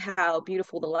see how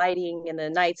beautiful the lighting and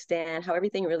the nightstand, how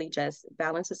everything really just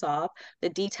balances off. The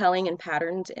detailing and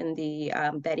patterns in the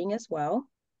bedding as well.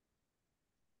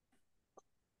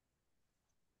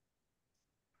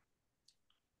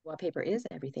 Wallpaper is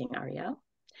everything, Ariel.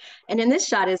 And in this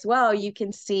shot as well, you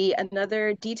can see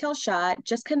another detail shot,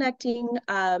 just connecting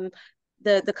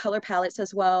the color palettes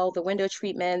as well, the window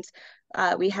treatments.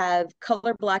 We have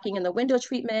color blocking in the window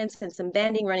treatments and some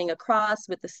banding running across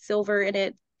with the silver in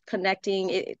it, connecting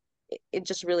it. It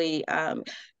just really,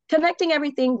 connecting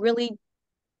everything really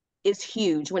is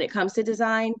huge when it comes to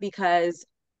design, because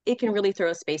it can really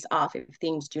throw a space off if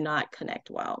things do not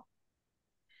connect well.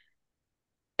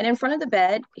 And in front of the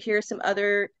bed, here's some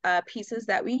other pieces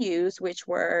that we use, which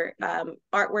were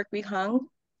artwork we hung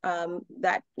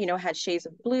that, you know, had shades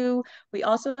of blue. We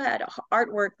also had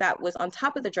artwork that was on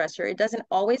top of the dresser. It doesn't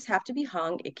always have to be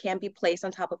hung. It can be placed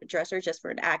on top of a dresser just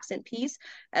for an accent piece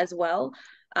as well.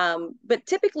 But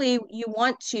typically you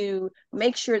want to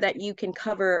make sure that you can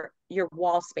cover your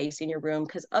wall space in your room,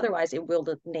 because otherwise it will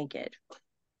look naked.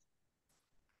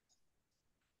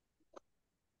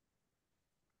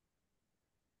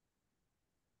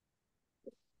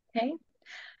 Okay,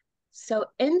 so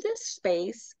in this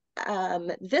space,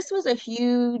 this was a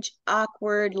huge,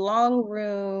 awkward, long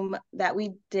room that we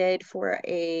did for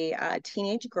a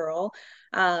teenage girl.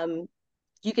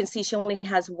 You can see she only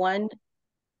has one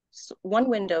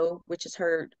window, which is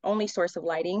her only source of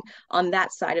lighting on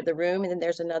that side of the room. And then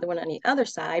there's another one on the other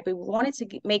side. But we wanted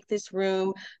to make this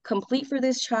room complete for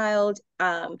this child.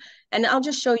 And I'll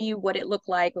just show you what it looked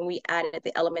like when we added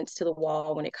the elements to the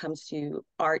wall when it comes to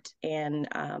art and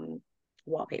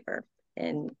wallpaper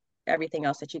and everything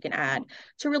else that you can add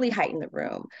to really heighten the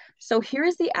room. So here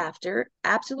is the after,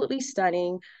 absolutely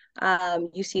stunning.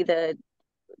 You see the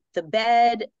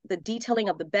bed, the detailing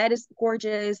of the bed is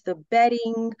gorgeous, the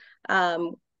bedding,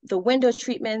 the window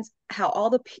treatments, how all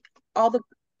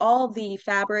the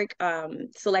fabric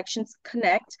selections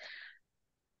connect.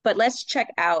 But let's check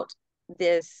out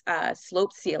this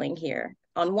sloped ceiling here.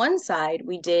 On one side,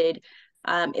 we did,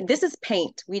 this is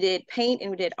paint. We did paint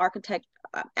and we did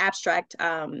abstract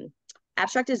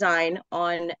design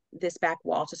on this back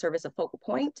wall to serve as a focal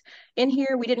point. In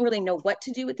here, we didn't really know what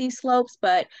to do with these slopes,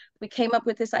 but we came up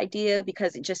with this idea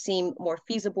because it just seemed more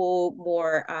feasible,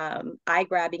 more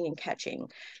eye-grabbing and catching.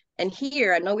 And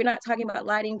here, I know we're not talking about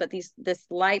lighting, but this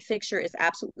light fixture is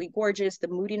absolutely gorgeous. The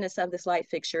moodiness of this light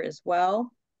fixture as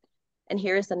well. And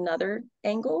here's another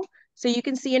angle. So you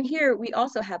can see in here, we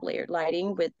also have layered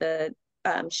lighting with the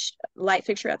light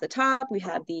fixture at the top. We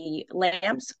have the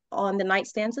lamps on the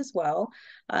nightstands as well.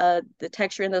 The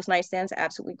texture in those nightstands,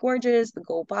 absolutely gorgeous, the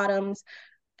gold bottoms.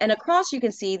 And across, you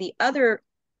can see the other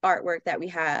artwork that we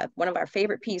have, one of our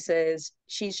favorite pieces.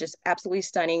 She's just absolutely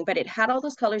stunning, but it had all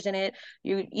those colors in it.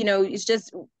 You know, it's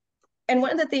just, and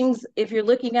one of the things, if you're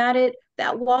looking at it,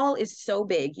 that wall is so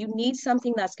big. You need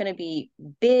something that's going to be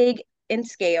big in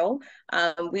scale.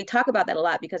 We talk about that a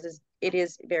lot because it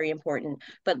is very important.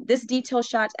 But this detail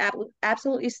shot's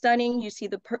absolutely stunning. You see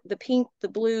the pink, the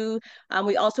blue.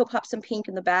 We also popped some pink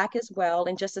in the back as well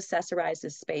and just accessorized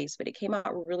this space, but it came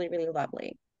out really, really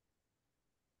lovely.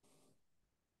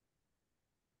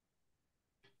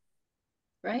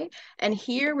 Right? And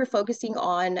here we're focusing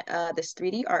on this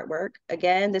 3D artwork.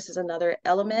 Again, this is another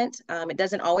element. It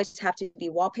doesn't always have to be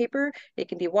wallpaper. It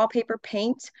can be wallpaper,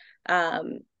 paint,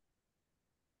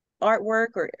 artwork,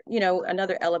 or, you know,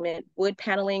 another element, wood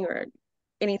paneling, or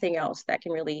anything else that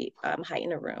can really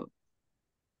heighten a room.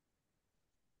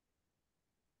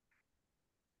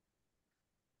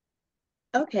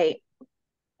 Okay,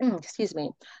 excuse me.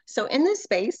 So in this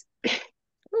space,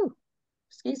 ooh,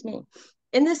 excuse me.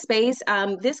 In this space,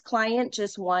 this client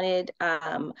just wanted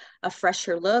a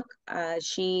fresher look.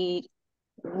 She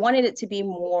wanted it to be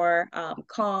more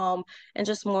calm and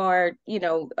just more, you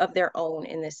know, of their own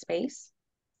in this space.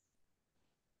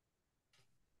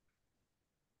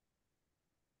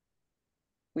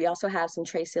 We also have some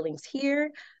tray ceilings here.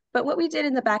 But what we did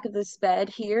in the back of this bed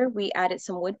here, we added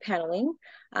some wood paneling.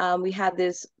 We had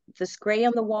this gray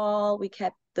on the wall. We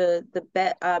kept the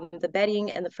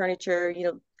bedding and the furniture, you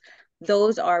know,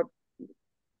 those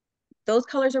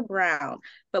colors are brown,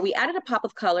 but we added a pop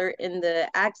of color in the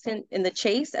accent, in the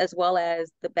chase, as well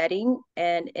as the bedding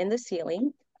and in the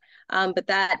ceiling. But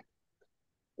that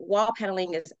wall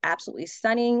paneling is absolutely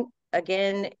stunning.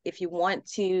 Again, if you want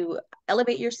to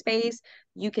elevate your space,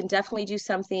 you can definitely do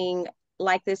something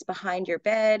like this behind your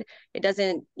bed. It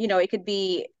doesn't, you know, it could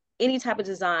be any type of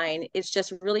design. It's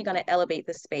just really going to elevate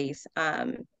the space.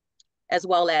 As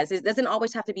well as, it doesn't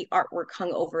always have to be artwork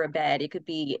hung over a bed. It could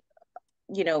be,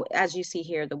 you know, as you see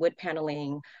here, the wood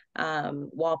paneling,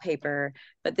 wallpaper,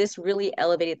 but this really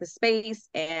elevated the space.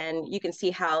 And you can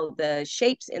see how the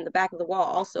shapes in the back of the wall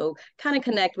also kind of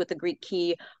connect with the Greek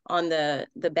key on the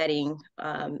bedding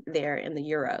there in the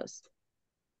Euros.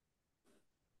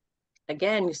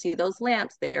 Again, you see those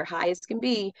lamps, they're high as can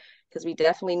be, because we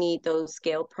definitely need those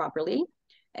scaled properly.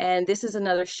 And this is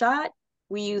another shot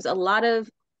We use a lot of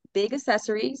big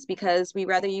accessories because we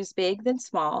rather use big than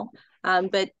small.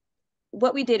 But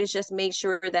what we did is just make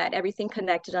sure that everything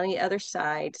connected on the other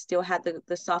side, still had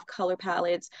the soft color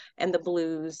palettes and the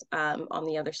blues on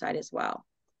the other side as well.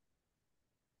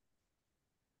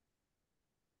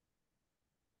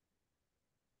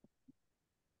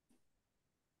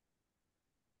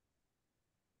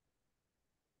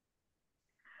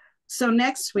 So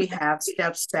next we have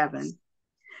step 7.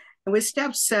 And with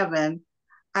step 7,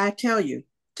 I tell you,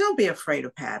 don't be afraid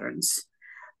of patterns.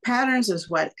 Patterns is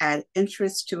what add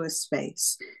interest to a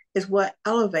space, is what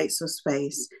elevates a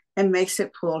space and makes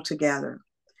it pull together.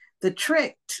 The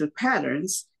trick to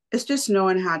patterns is just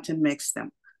knowing how to mix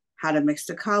them, how to mix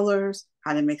the colors,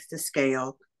 how to mix the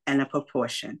scale and the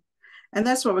proportion. And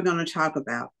that's what we're going to talk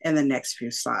about in the next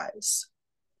few slides.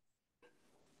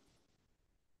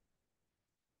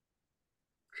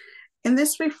 In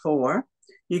this before,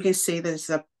 you can see there's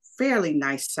a fairly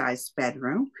nice sized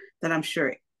bedroom that I'm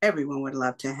sure everyone would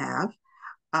love to have.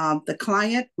 The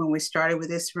client, when we started with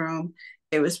this room,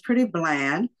 it was pretty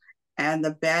bland, and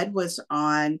the bed was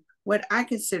on what I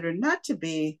consider not to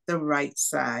be the right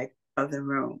side of the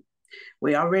room.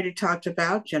 We already talked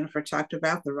about, Jennifer talked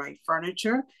about the right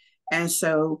furniture. And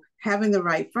so having the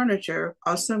right furniture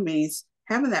also means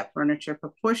having that furniture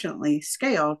proportionately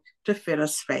scaled to fit a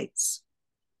space.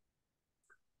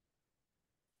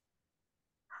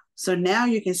 So now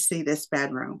you can see this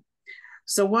bedroom.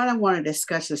 So what I want to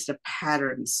discuss is the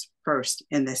patterns first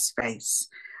in this space.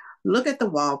 Look at the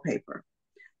wallpaper.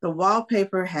 The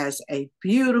wallpaper has a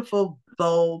beautiful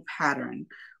bold pattern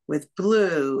with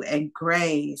blue and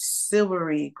gray,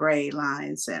 silvery gray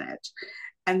lines in it.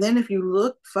 And then if you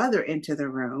look further into the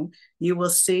room, you will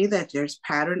see that there's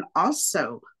pattern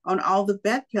also on all the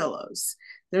bed pillows.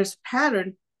 There's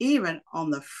pattern even on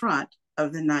the front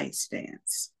of the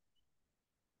nightstands.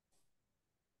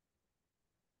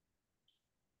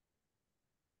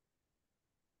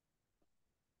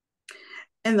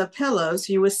 In the pillows,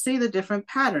 you will see the different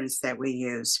patterns that we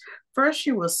use. First,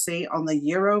 you will see on the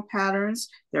Euro patterns,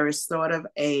 there is sort of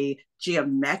a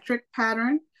geometric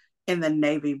pattern in the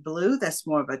navy blue, that's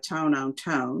more of a tone on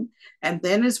tone. And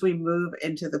then as we move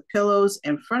into the pillows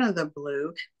in front of the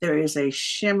blue, there is a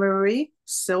shimmery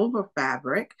silver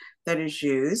fabric that is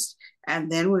used.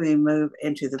 And then when we move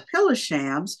into the pillow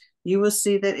shams, you will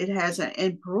see that it has an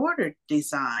embroidered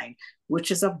design,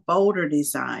 which is a bolder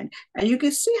design. And you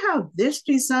can see how this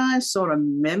design sort of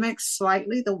mimics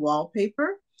slightly the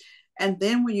wallpaper. And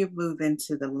then when you move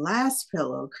into the last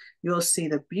pillow, you'll see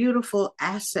the beautiful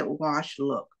acid wash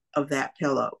look of that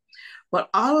pillow. But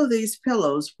all of these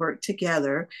pillows work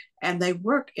together and they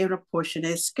work in a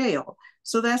proportionate scale.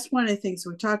 So that's one of the things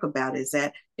we talk about is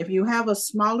that if you have a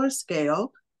smaller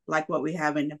scale, like what we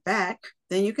have in the back,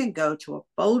 then you can go to a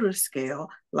bolder scale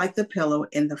like the pillow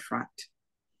in the front.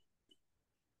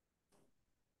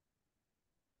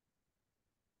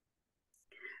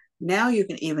 Now you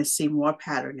can even see more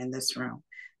pattern in this room.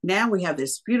 Now we have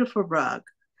this beautiful rug.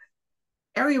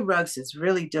 Area rugs is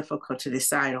really difficult to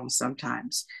decide on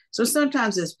sometimes. So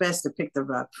sometimes it's best to pick the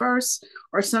rug first,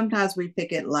 or sometimes we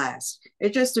pick it last.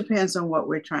 It just depends on what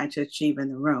we're trying to achieve in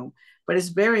the room. But it's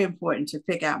very important to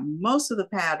pick out most of the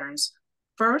patterns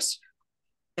first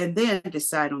and then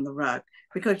decide on the rug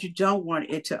because you don't want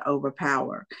it to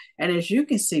overpower. And as you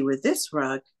can see with this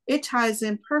rug, it ties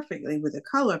in perfectly with the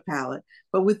color palette,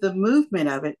 but with the movement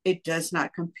of it, it does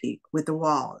not compete with the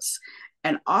walls.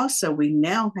 And also we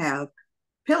now have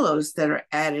pillows that are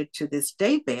added to this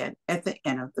day bed at the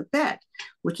end of the bed,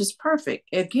 which is perfect.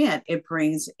 Again, it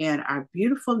brings in our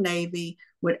beautiful navy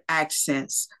with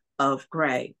accents of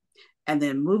gray. And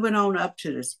then moving on up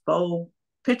to this bold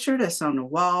picture that's on the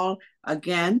wall.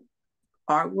 Again,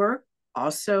 artwork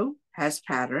also has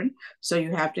pattern, so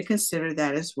you have to consider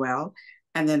that as well.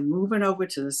 And then moving over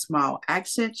to the small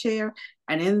accent chair,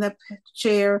 and in the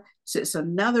chair sits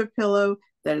another pillow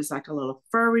that is like a little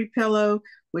furry pillow,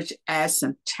 which adds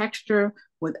some texture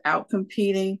without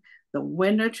competing. The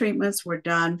window treatments were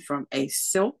done from a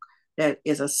silk that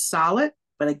is a solid,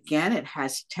 but again, it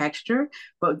has texture.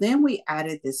 But then we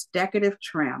added this decorative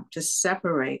trim to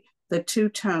separate the two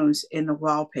tones in the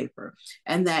wallpaper.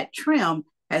 And that trim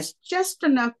has just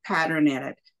enough pattern in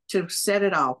it to set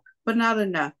it off, but not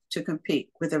enough to compete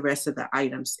with the rest of the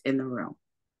items in the room.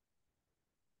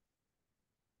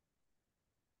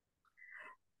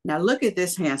 Now look at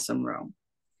this handsome room.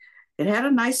 It had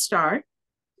a nice start,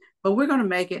 but we're going to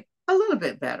make it a little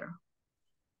bit better.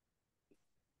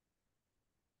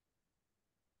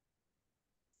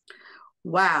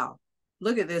 Wow,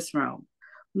 look at this room.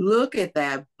 Look at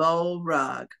that bold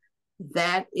rug.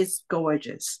 That is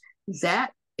gorgeous.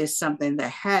 That is something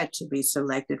that had to be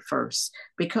selected first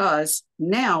because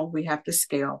now we have to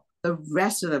scale the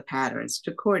rest of the patterns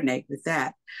to coordinate with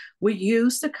that. We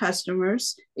used the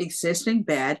customer's existing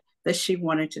bed that she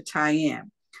wanted to tie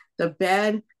in. The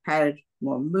bed had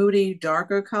more moody,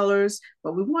 darker colors,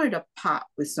 but we wanted to pop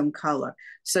with some color.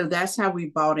 So that's how we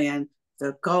brought in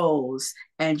the golds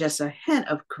and just a hint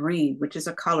of green, which is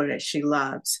a color that she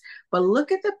loves. But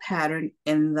look at the pattern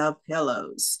in the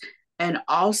pillows and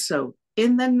also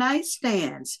in the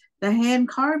nightstands. The hand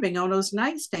carving on those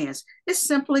nightstands is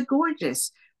simply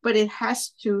gorgeous, but it has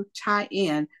to tie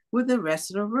in with the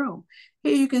rest of the room.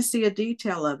 Here you can see a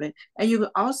detail of it, and you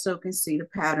also can see the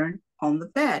pattern on the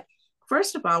bed.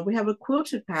 First of all, we have a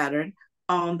quilted pattern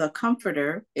on the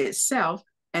comforter itself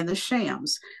and the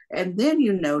shams. And then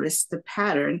you notice the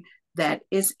pattern that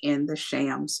is in the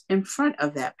shams in front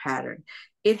of that pattern.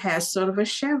 It has sort of a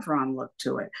chevron look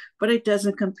to it, but it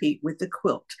doesn't compete with the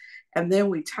quilt. And then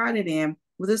we tied it in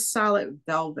with a solid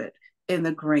velvet in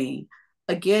the green.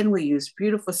 Again, we use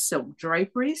beautiful silk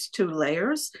draperies, 2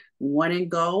 layers, one in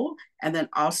gold, and then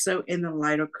also in the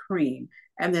lighter cream.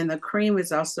 And then the cream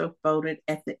is also folded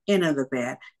at the end of the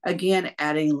bed, again,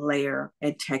 adding layer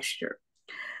and texture.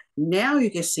 Now you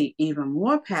can see even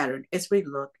more pattern as we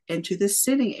look into the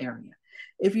sitting area.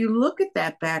 If you look at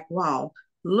that back wall,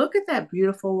 look at that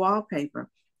beautiful wallpaper.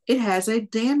 It has a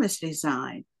damaged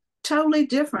design, totally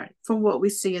different from what we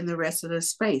see in the rest of the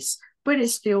space, but it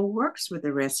still works with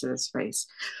the rest of the space.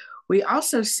 We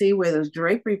also see where those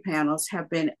drapery panels have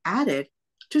been added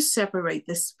to separate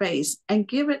the space and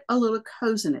give it a little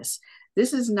coziness.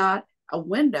 This is not a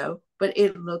window, but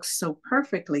it looks so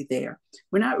perfectly there.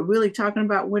 We're not really talking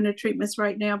about window treatments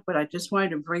right now, but I just wanted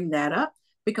to bring that up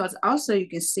because also you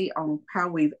can see on how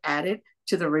we've added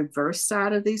to the reverse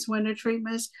side of these window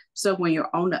treatments. So when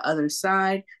you're on the other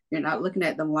side, you're not looking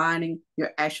at the lining,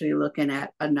 you're actually looking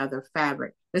at another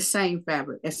fabric, the same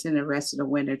fabric that's in the rest of the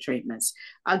window treatments.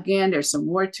 Again, there's some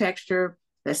more texture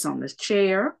that's on the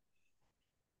chair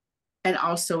and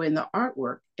also in the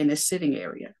artwork in the sitting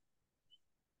area.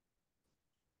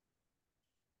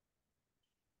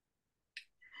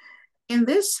 In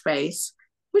this space,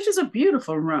 which is a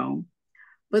beautiful room,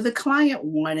 but the client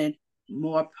wanted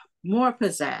more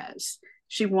pizzazz.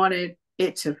 She wanted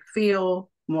it to feel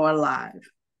more alive.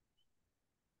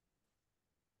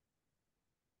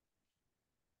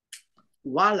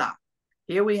 Voila,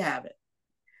 here we have it.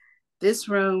 This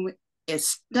room is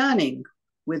stunning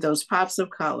with those pops of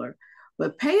color,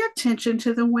 but pay attention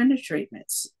to the window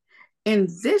treatments. In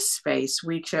this space,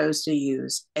 we chose to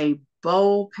use a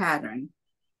bold pattern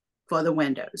for the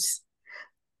windows.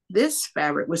 This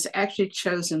fabric was actually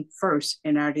chosen first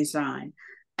in our design.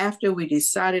 After we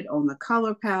decided on the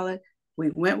color palette,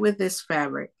 we went with this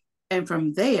fabric, and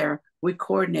from there, we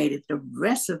coordinated the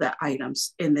rest of the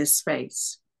items in this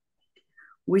space.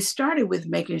 We started with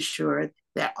making sure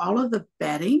that all of the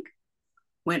bedding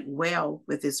went well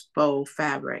with this bold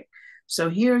fabric. So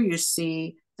here you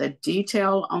see the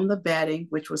detail on the bedding,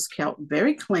 which was kept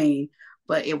very clean,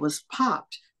 but it was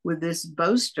popped with this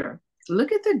bolster.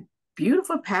 Look at the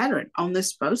beautiful pattern on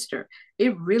this bolster.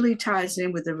 It really ties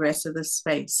in with the rest of the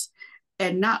space.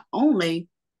 And not only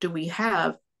do we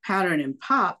have pattern and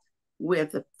pop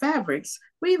with the fabrics,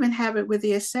 we even have it with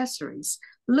the accessories.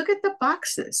 Look at the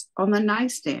boxes on the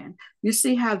nightstand. You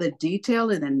see how the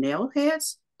detail in the nail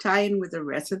heads tie in with the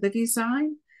rest of the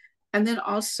design? And then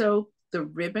also the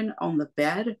ribbon on the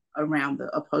bed around the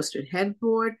upholstered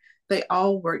headboard, they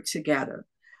all work together.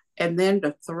 And then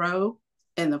the throw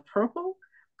in the purple,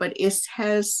 but it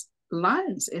has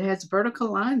lines, it has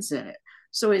vertical lines in it.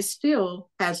 So it still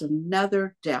has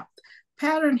another depth.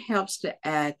 Pattern helps to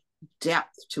add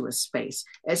depth to a space.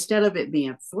 Instead of it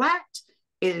being flat,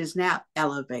 it is now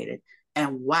elevated.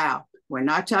 And wow, we're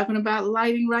not talking about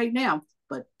lighting right now,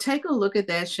 but take a look at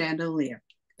that chandelier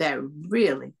that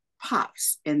really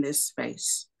pops in this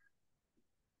space.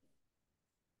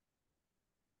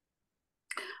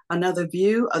 Another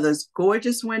view of those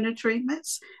gorgeous window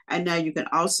treatments. And now you can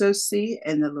also see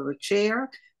in the little chair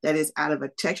that is out of a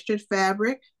textured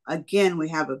fabric. Again, we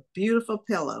have a beautiful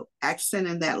pillow accent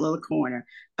in that little corner.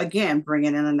 Again,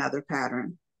 bringing in another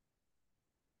pattern.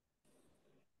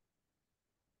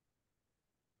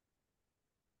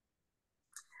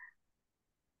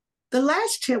 The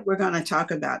last tip we're going to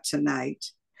talk about tonight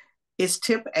is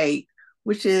tip 8,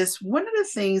 which is one of the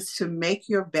things to make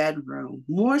your bedroom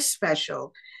more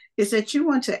special is that you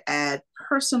want to add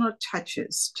personal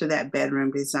touches to that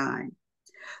bedroom design.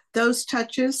 Those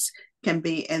touches can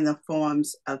be in the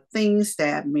forms of things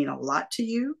that mean a lot to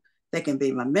you. They can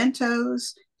be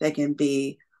mementos, they can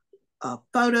be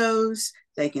photos,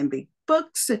 they can be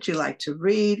books that you like to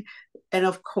read, and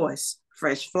of course,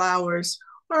 fresh flowers,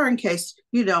 or in case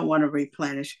you don't want to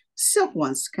replenish, silk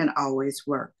ones can always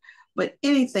work. But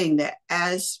anything that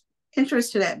adds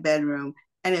interest to that bedroom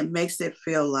and it makes it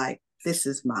feel like this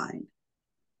is mine.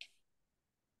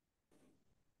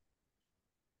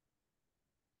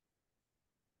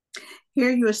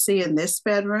 Here you'll see in this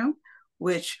bedroom,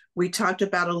 which we talked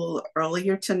about a little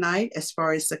earlier tonight as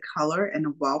far as the color and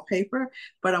the wallpaper,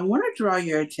 but I want to draw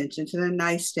your attention to the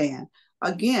nightstand.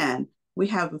 Again, we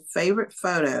have a favorite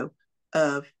photo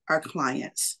of our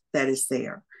clients that is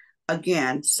there.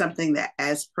 Again, something that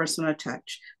adds personal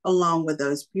touch along with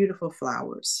those beautiful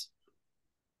flowers.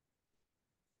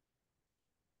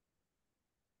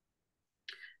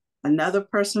 Another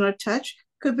personal touch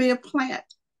could be a plant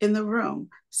in the room.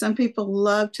 Some people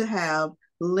love to have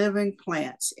living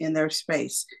plants in their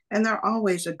space, and they're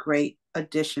always a great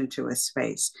addition to a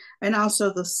space. And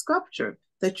also the sculpture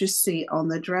that you see on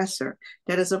the dresser,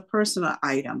 that is a personal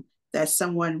item that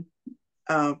someone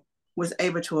was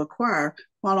able to acquire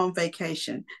while on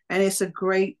vacation. And it's a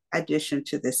great addition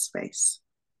to this space.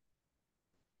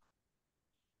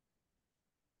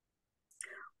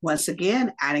 Once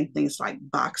again, adding things like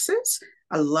boxes.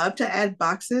 I love to add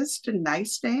boxes to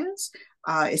nightstands.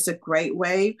 It's a great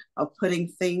way of putting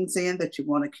things in that you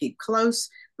want to keep close,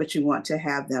 but you want to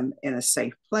have them in a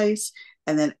safe place.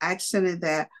 And then accenting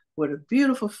that with a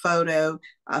beautiful photo.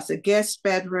 It's a guest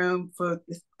bedroom for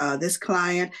this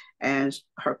client, and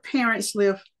her parents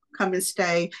come and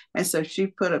stay. And so she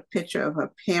put a picture of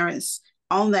her parents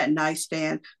on that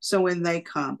nightstand. So when they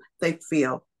come, they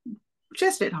feel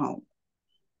just at home.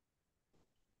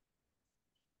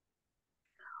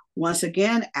 Once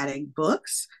again, adding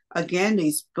books. Again,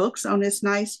 these books on this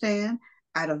nightstand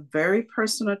add a very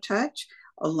personal touch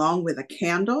along with a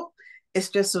candle. It's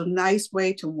just a nice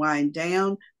way to wind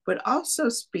down, but also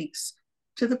speaks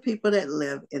to the people that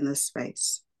live in the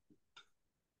space.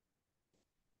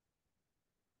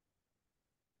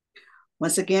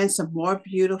 Once again, some more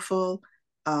beautiful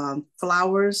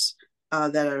flowers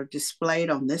that are displayed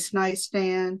on this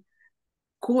nightstand.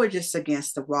 Gorgeous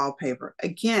against the wallpaper.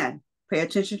 Again, pay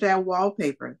attention to that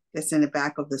wallpaper that's in the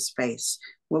back of the space,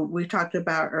 what we talked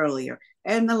about earlier.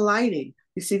 And the lighting,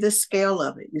 you see the scale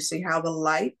of it. You see how the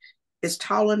light is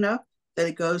tall enough that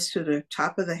it goes to the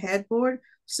top of the headboard,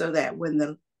 so that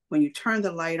when you turn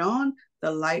the light on,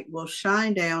 the light will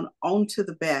shine down onto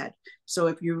the bed. So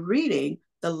if you're reading,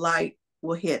 the light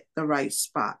will hit the right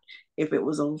spot. If it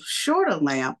was a shorter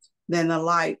lamp, then the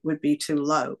light would be too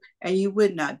low and you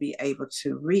would not be able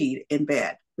to read in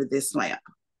bed with this lamp.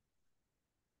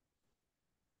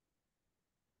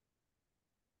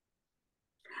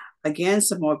 Again,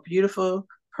 some more beautiful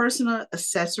personal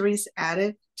accessories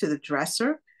added to the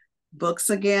dresser, books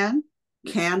again,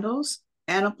 candles,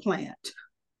 and a plant.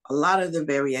 A lot of the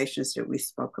variations that we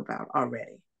spoke about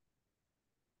already.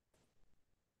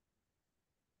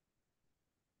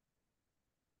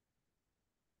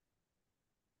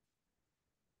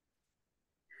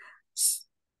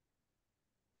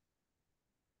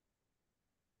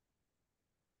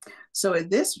 So at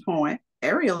this point,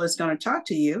 Ariel is going to talk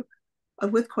to you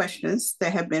with questions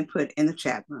that have been put in the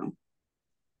chat room.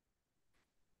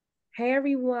 Hey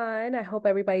everyone, I hope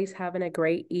everybody's having a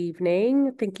great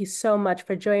evening. Thank you so much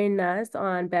for joining us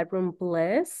on Bedroom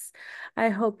Bliss. I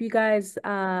hope you guys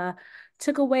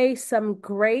took away some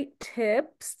great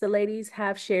tips the ladies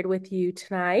have shared with you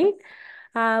tonight.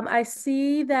 I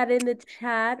see that in the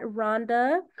chat,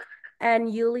 Rhonda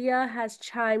and Yulia has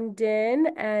chimed in,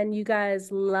 and you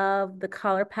guys love the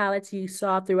color palettes you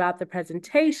saw throughout the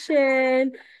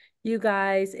presentation. You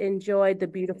guys enjoyed the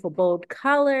beautiful bold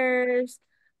colors.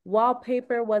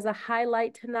 Wallpaper was a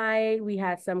highlight tonight. We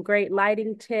had some great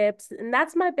lighting tips, and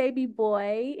that's my baby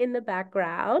boy in the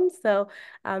background. So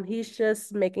he's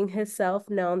just making himself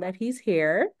known that he's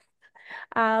here.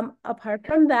 Apart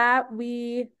from that,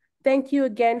 we thank you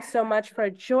again so much for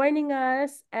joining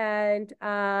us. And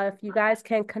if you guys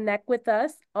can connect with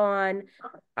us on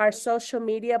our social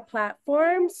media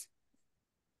platforms,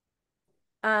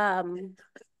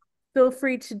 feel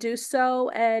free to do so.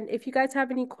 And if you guys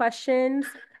have any questions,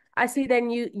 I see then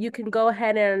you can go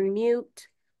ahead and unmute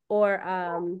or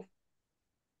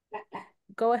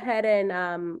go ahead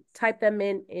and type them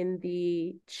in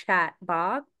the chat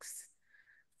box.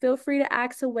 Feel free to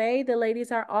ask away. The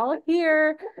ladies are all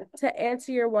here to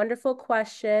answer your wonderful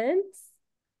questions.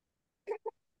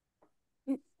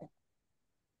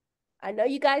 I know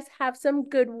you guys have some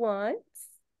good ones.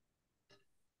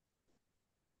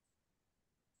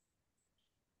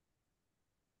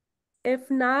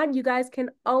 If not, you guys can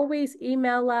always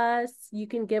email us. You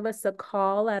can give us a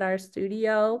call at our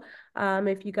studio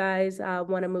if you guys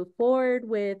want to move forward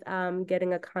with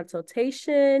getting a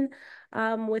consultation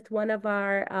with one of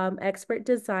our expert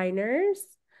designers.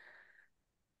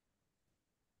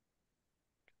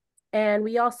 And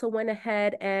we also went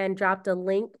ahead and dropped a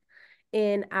link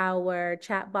in our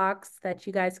chat box that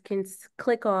you guys can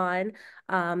click on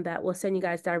that will send you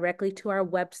guys directly to our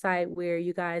website where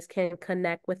you guys can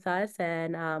connect with us,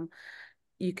 and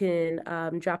you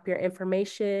can drop your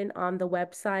information on the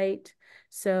website.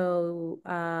 So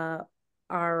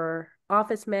our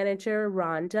office manager,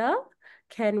 Rhonda,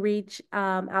 can reach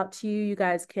out to you. You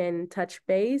guys can touch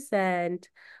base, and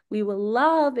we would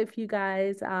love if you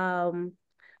guys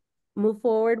move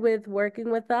forward with working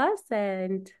with us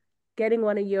and getting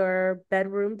one of your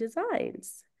bedroom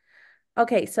designs.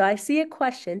 Okay, so I see a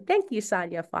question. Thank you,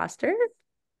 Sonia Foster.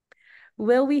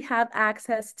 Will we have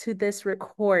access to this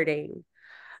recording?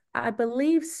 I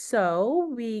believe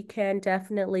so. We can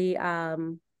definitely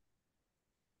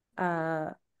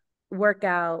work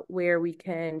out where we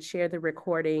can share the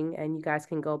recording and you guys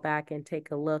can go back and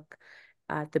take a look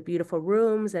at the beautiful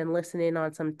rooms and listen in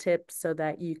on some tips so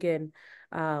that you can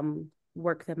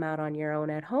work them out on your own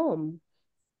at home.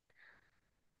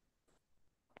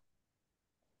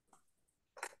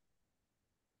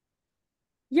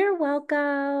 You're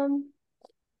welcome.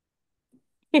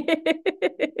 Do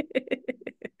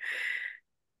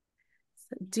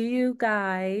you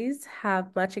guys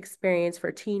have much experience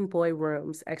for teen boy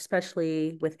rooms,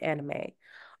 especially with anime?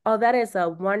 Oh, that is a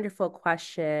wonderful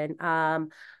question.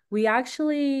 We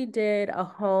actually did a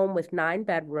home with 9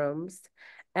 bedrooms,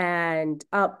 and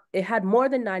it had more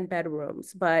than 9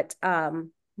 bedrooms, but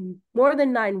more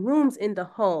than 9 rooms in the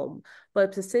home,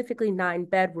 but specifically 9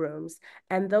 bedrooms.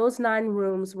 And those 9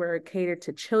 rooms were catered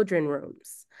to children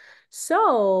rooms.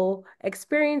 So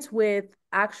experience with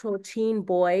actual teen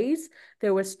boys,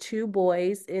 there was 2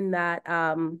 boys in that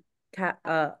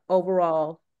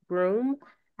overall room,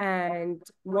 and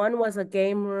one was a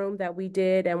game room that we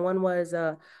did, and one was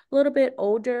a little bit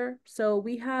older. So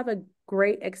we have a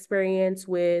great experience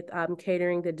with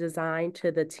catering the design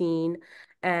to the teen.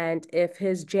 And if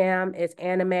his jam is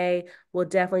anime, we'll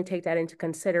definitely take that into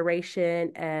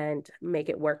consideration and make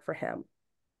it work for him.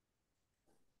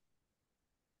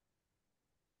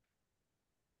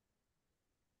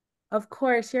 Of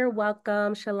course, you're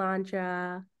welcome,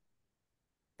 Shalandra.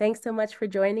 Thanks so much for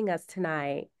joining us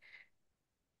tonight.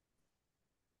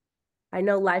 I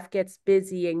know life gets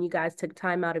busy and you guys took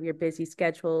time out of your busy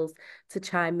schedules to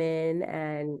chime in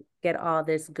and get all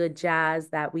this good jazz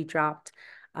that we dropped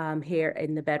here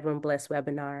in the Bedroom Bliss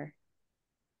webinar.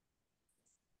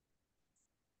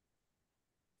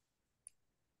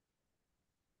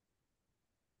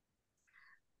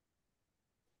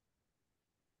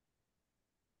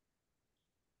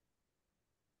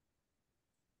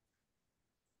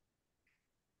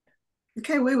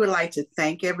 Okay, we would like to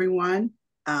thank everyone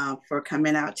for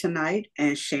coming out tonight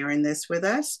and sharing this with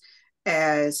us.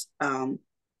 As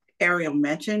Ariel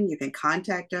mentioned, you can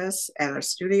contact us at our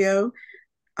studio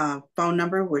phone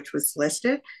number, which was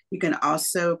listed. You can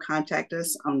also contact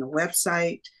us on the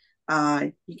website.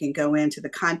 You can go into the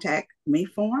contact me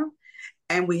form,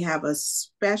 and we have a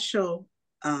special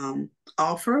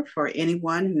offer for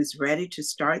anyone who's ready to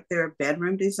start their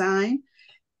bedroom design.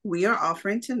 We are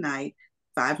offering tonight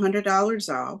 $500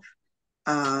 off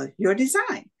your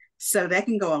design. So that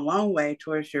can go a long way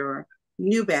towards your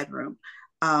new bedroom.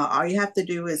 All you have to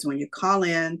do is when you call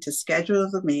in to schedule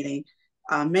the meeting,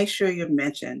 make sure you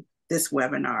mention this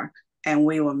webinar, and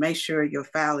we will make sure your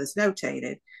file is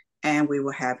notated and we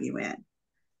will have you in.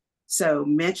 So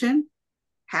mention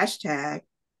hashtag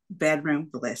bedroom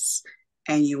bliss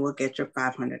and you will get your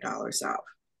 $500 off.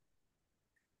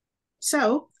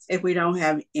 So if we don't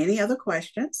have any other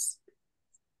questions,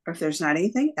 or if there's not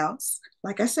anything else,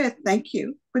 like I said, thank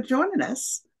you for joining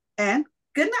us and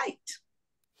good night.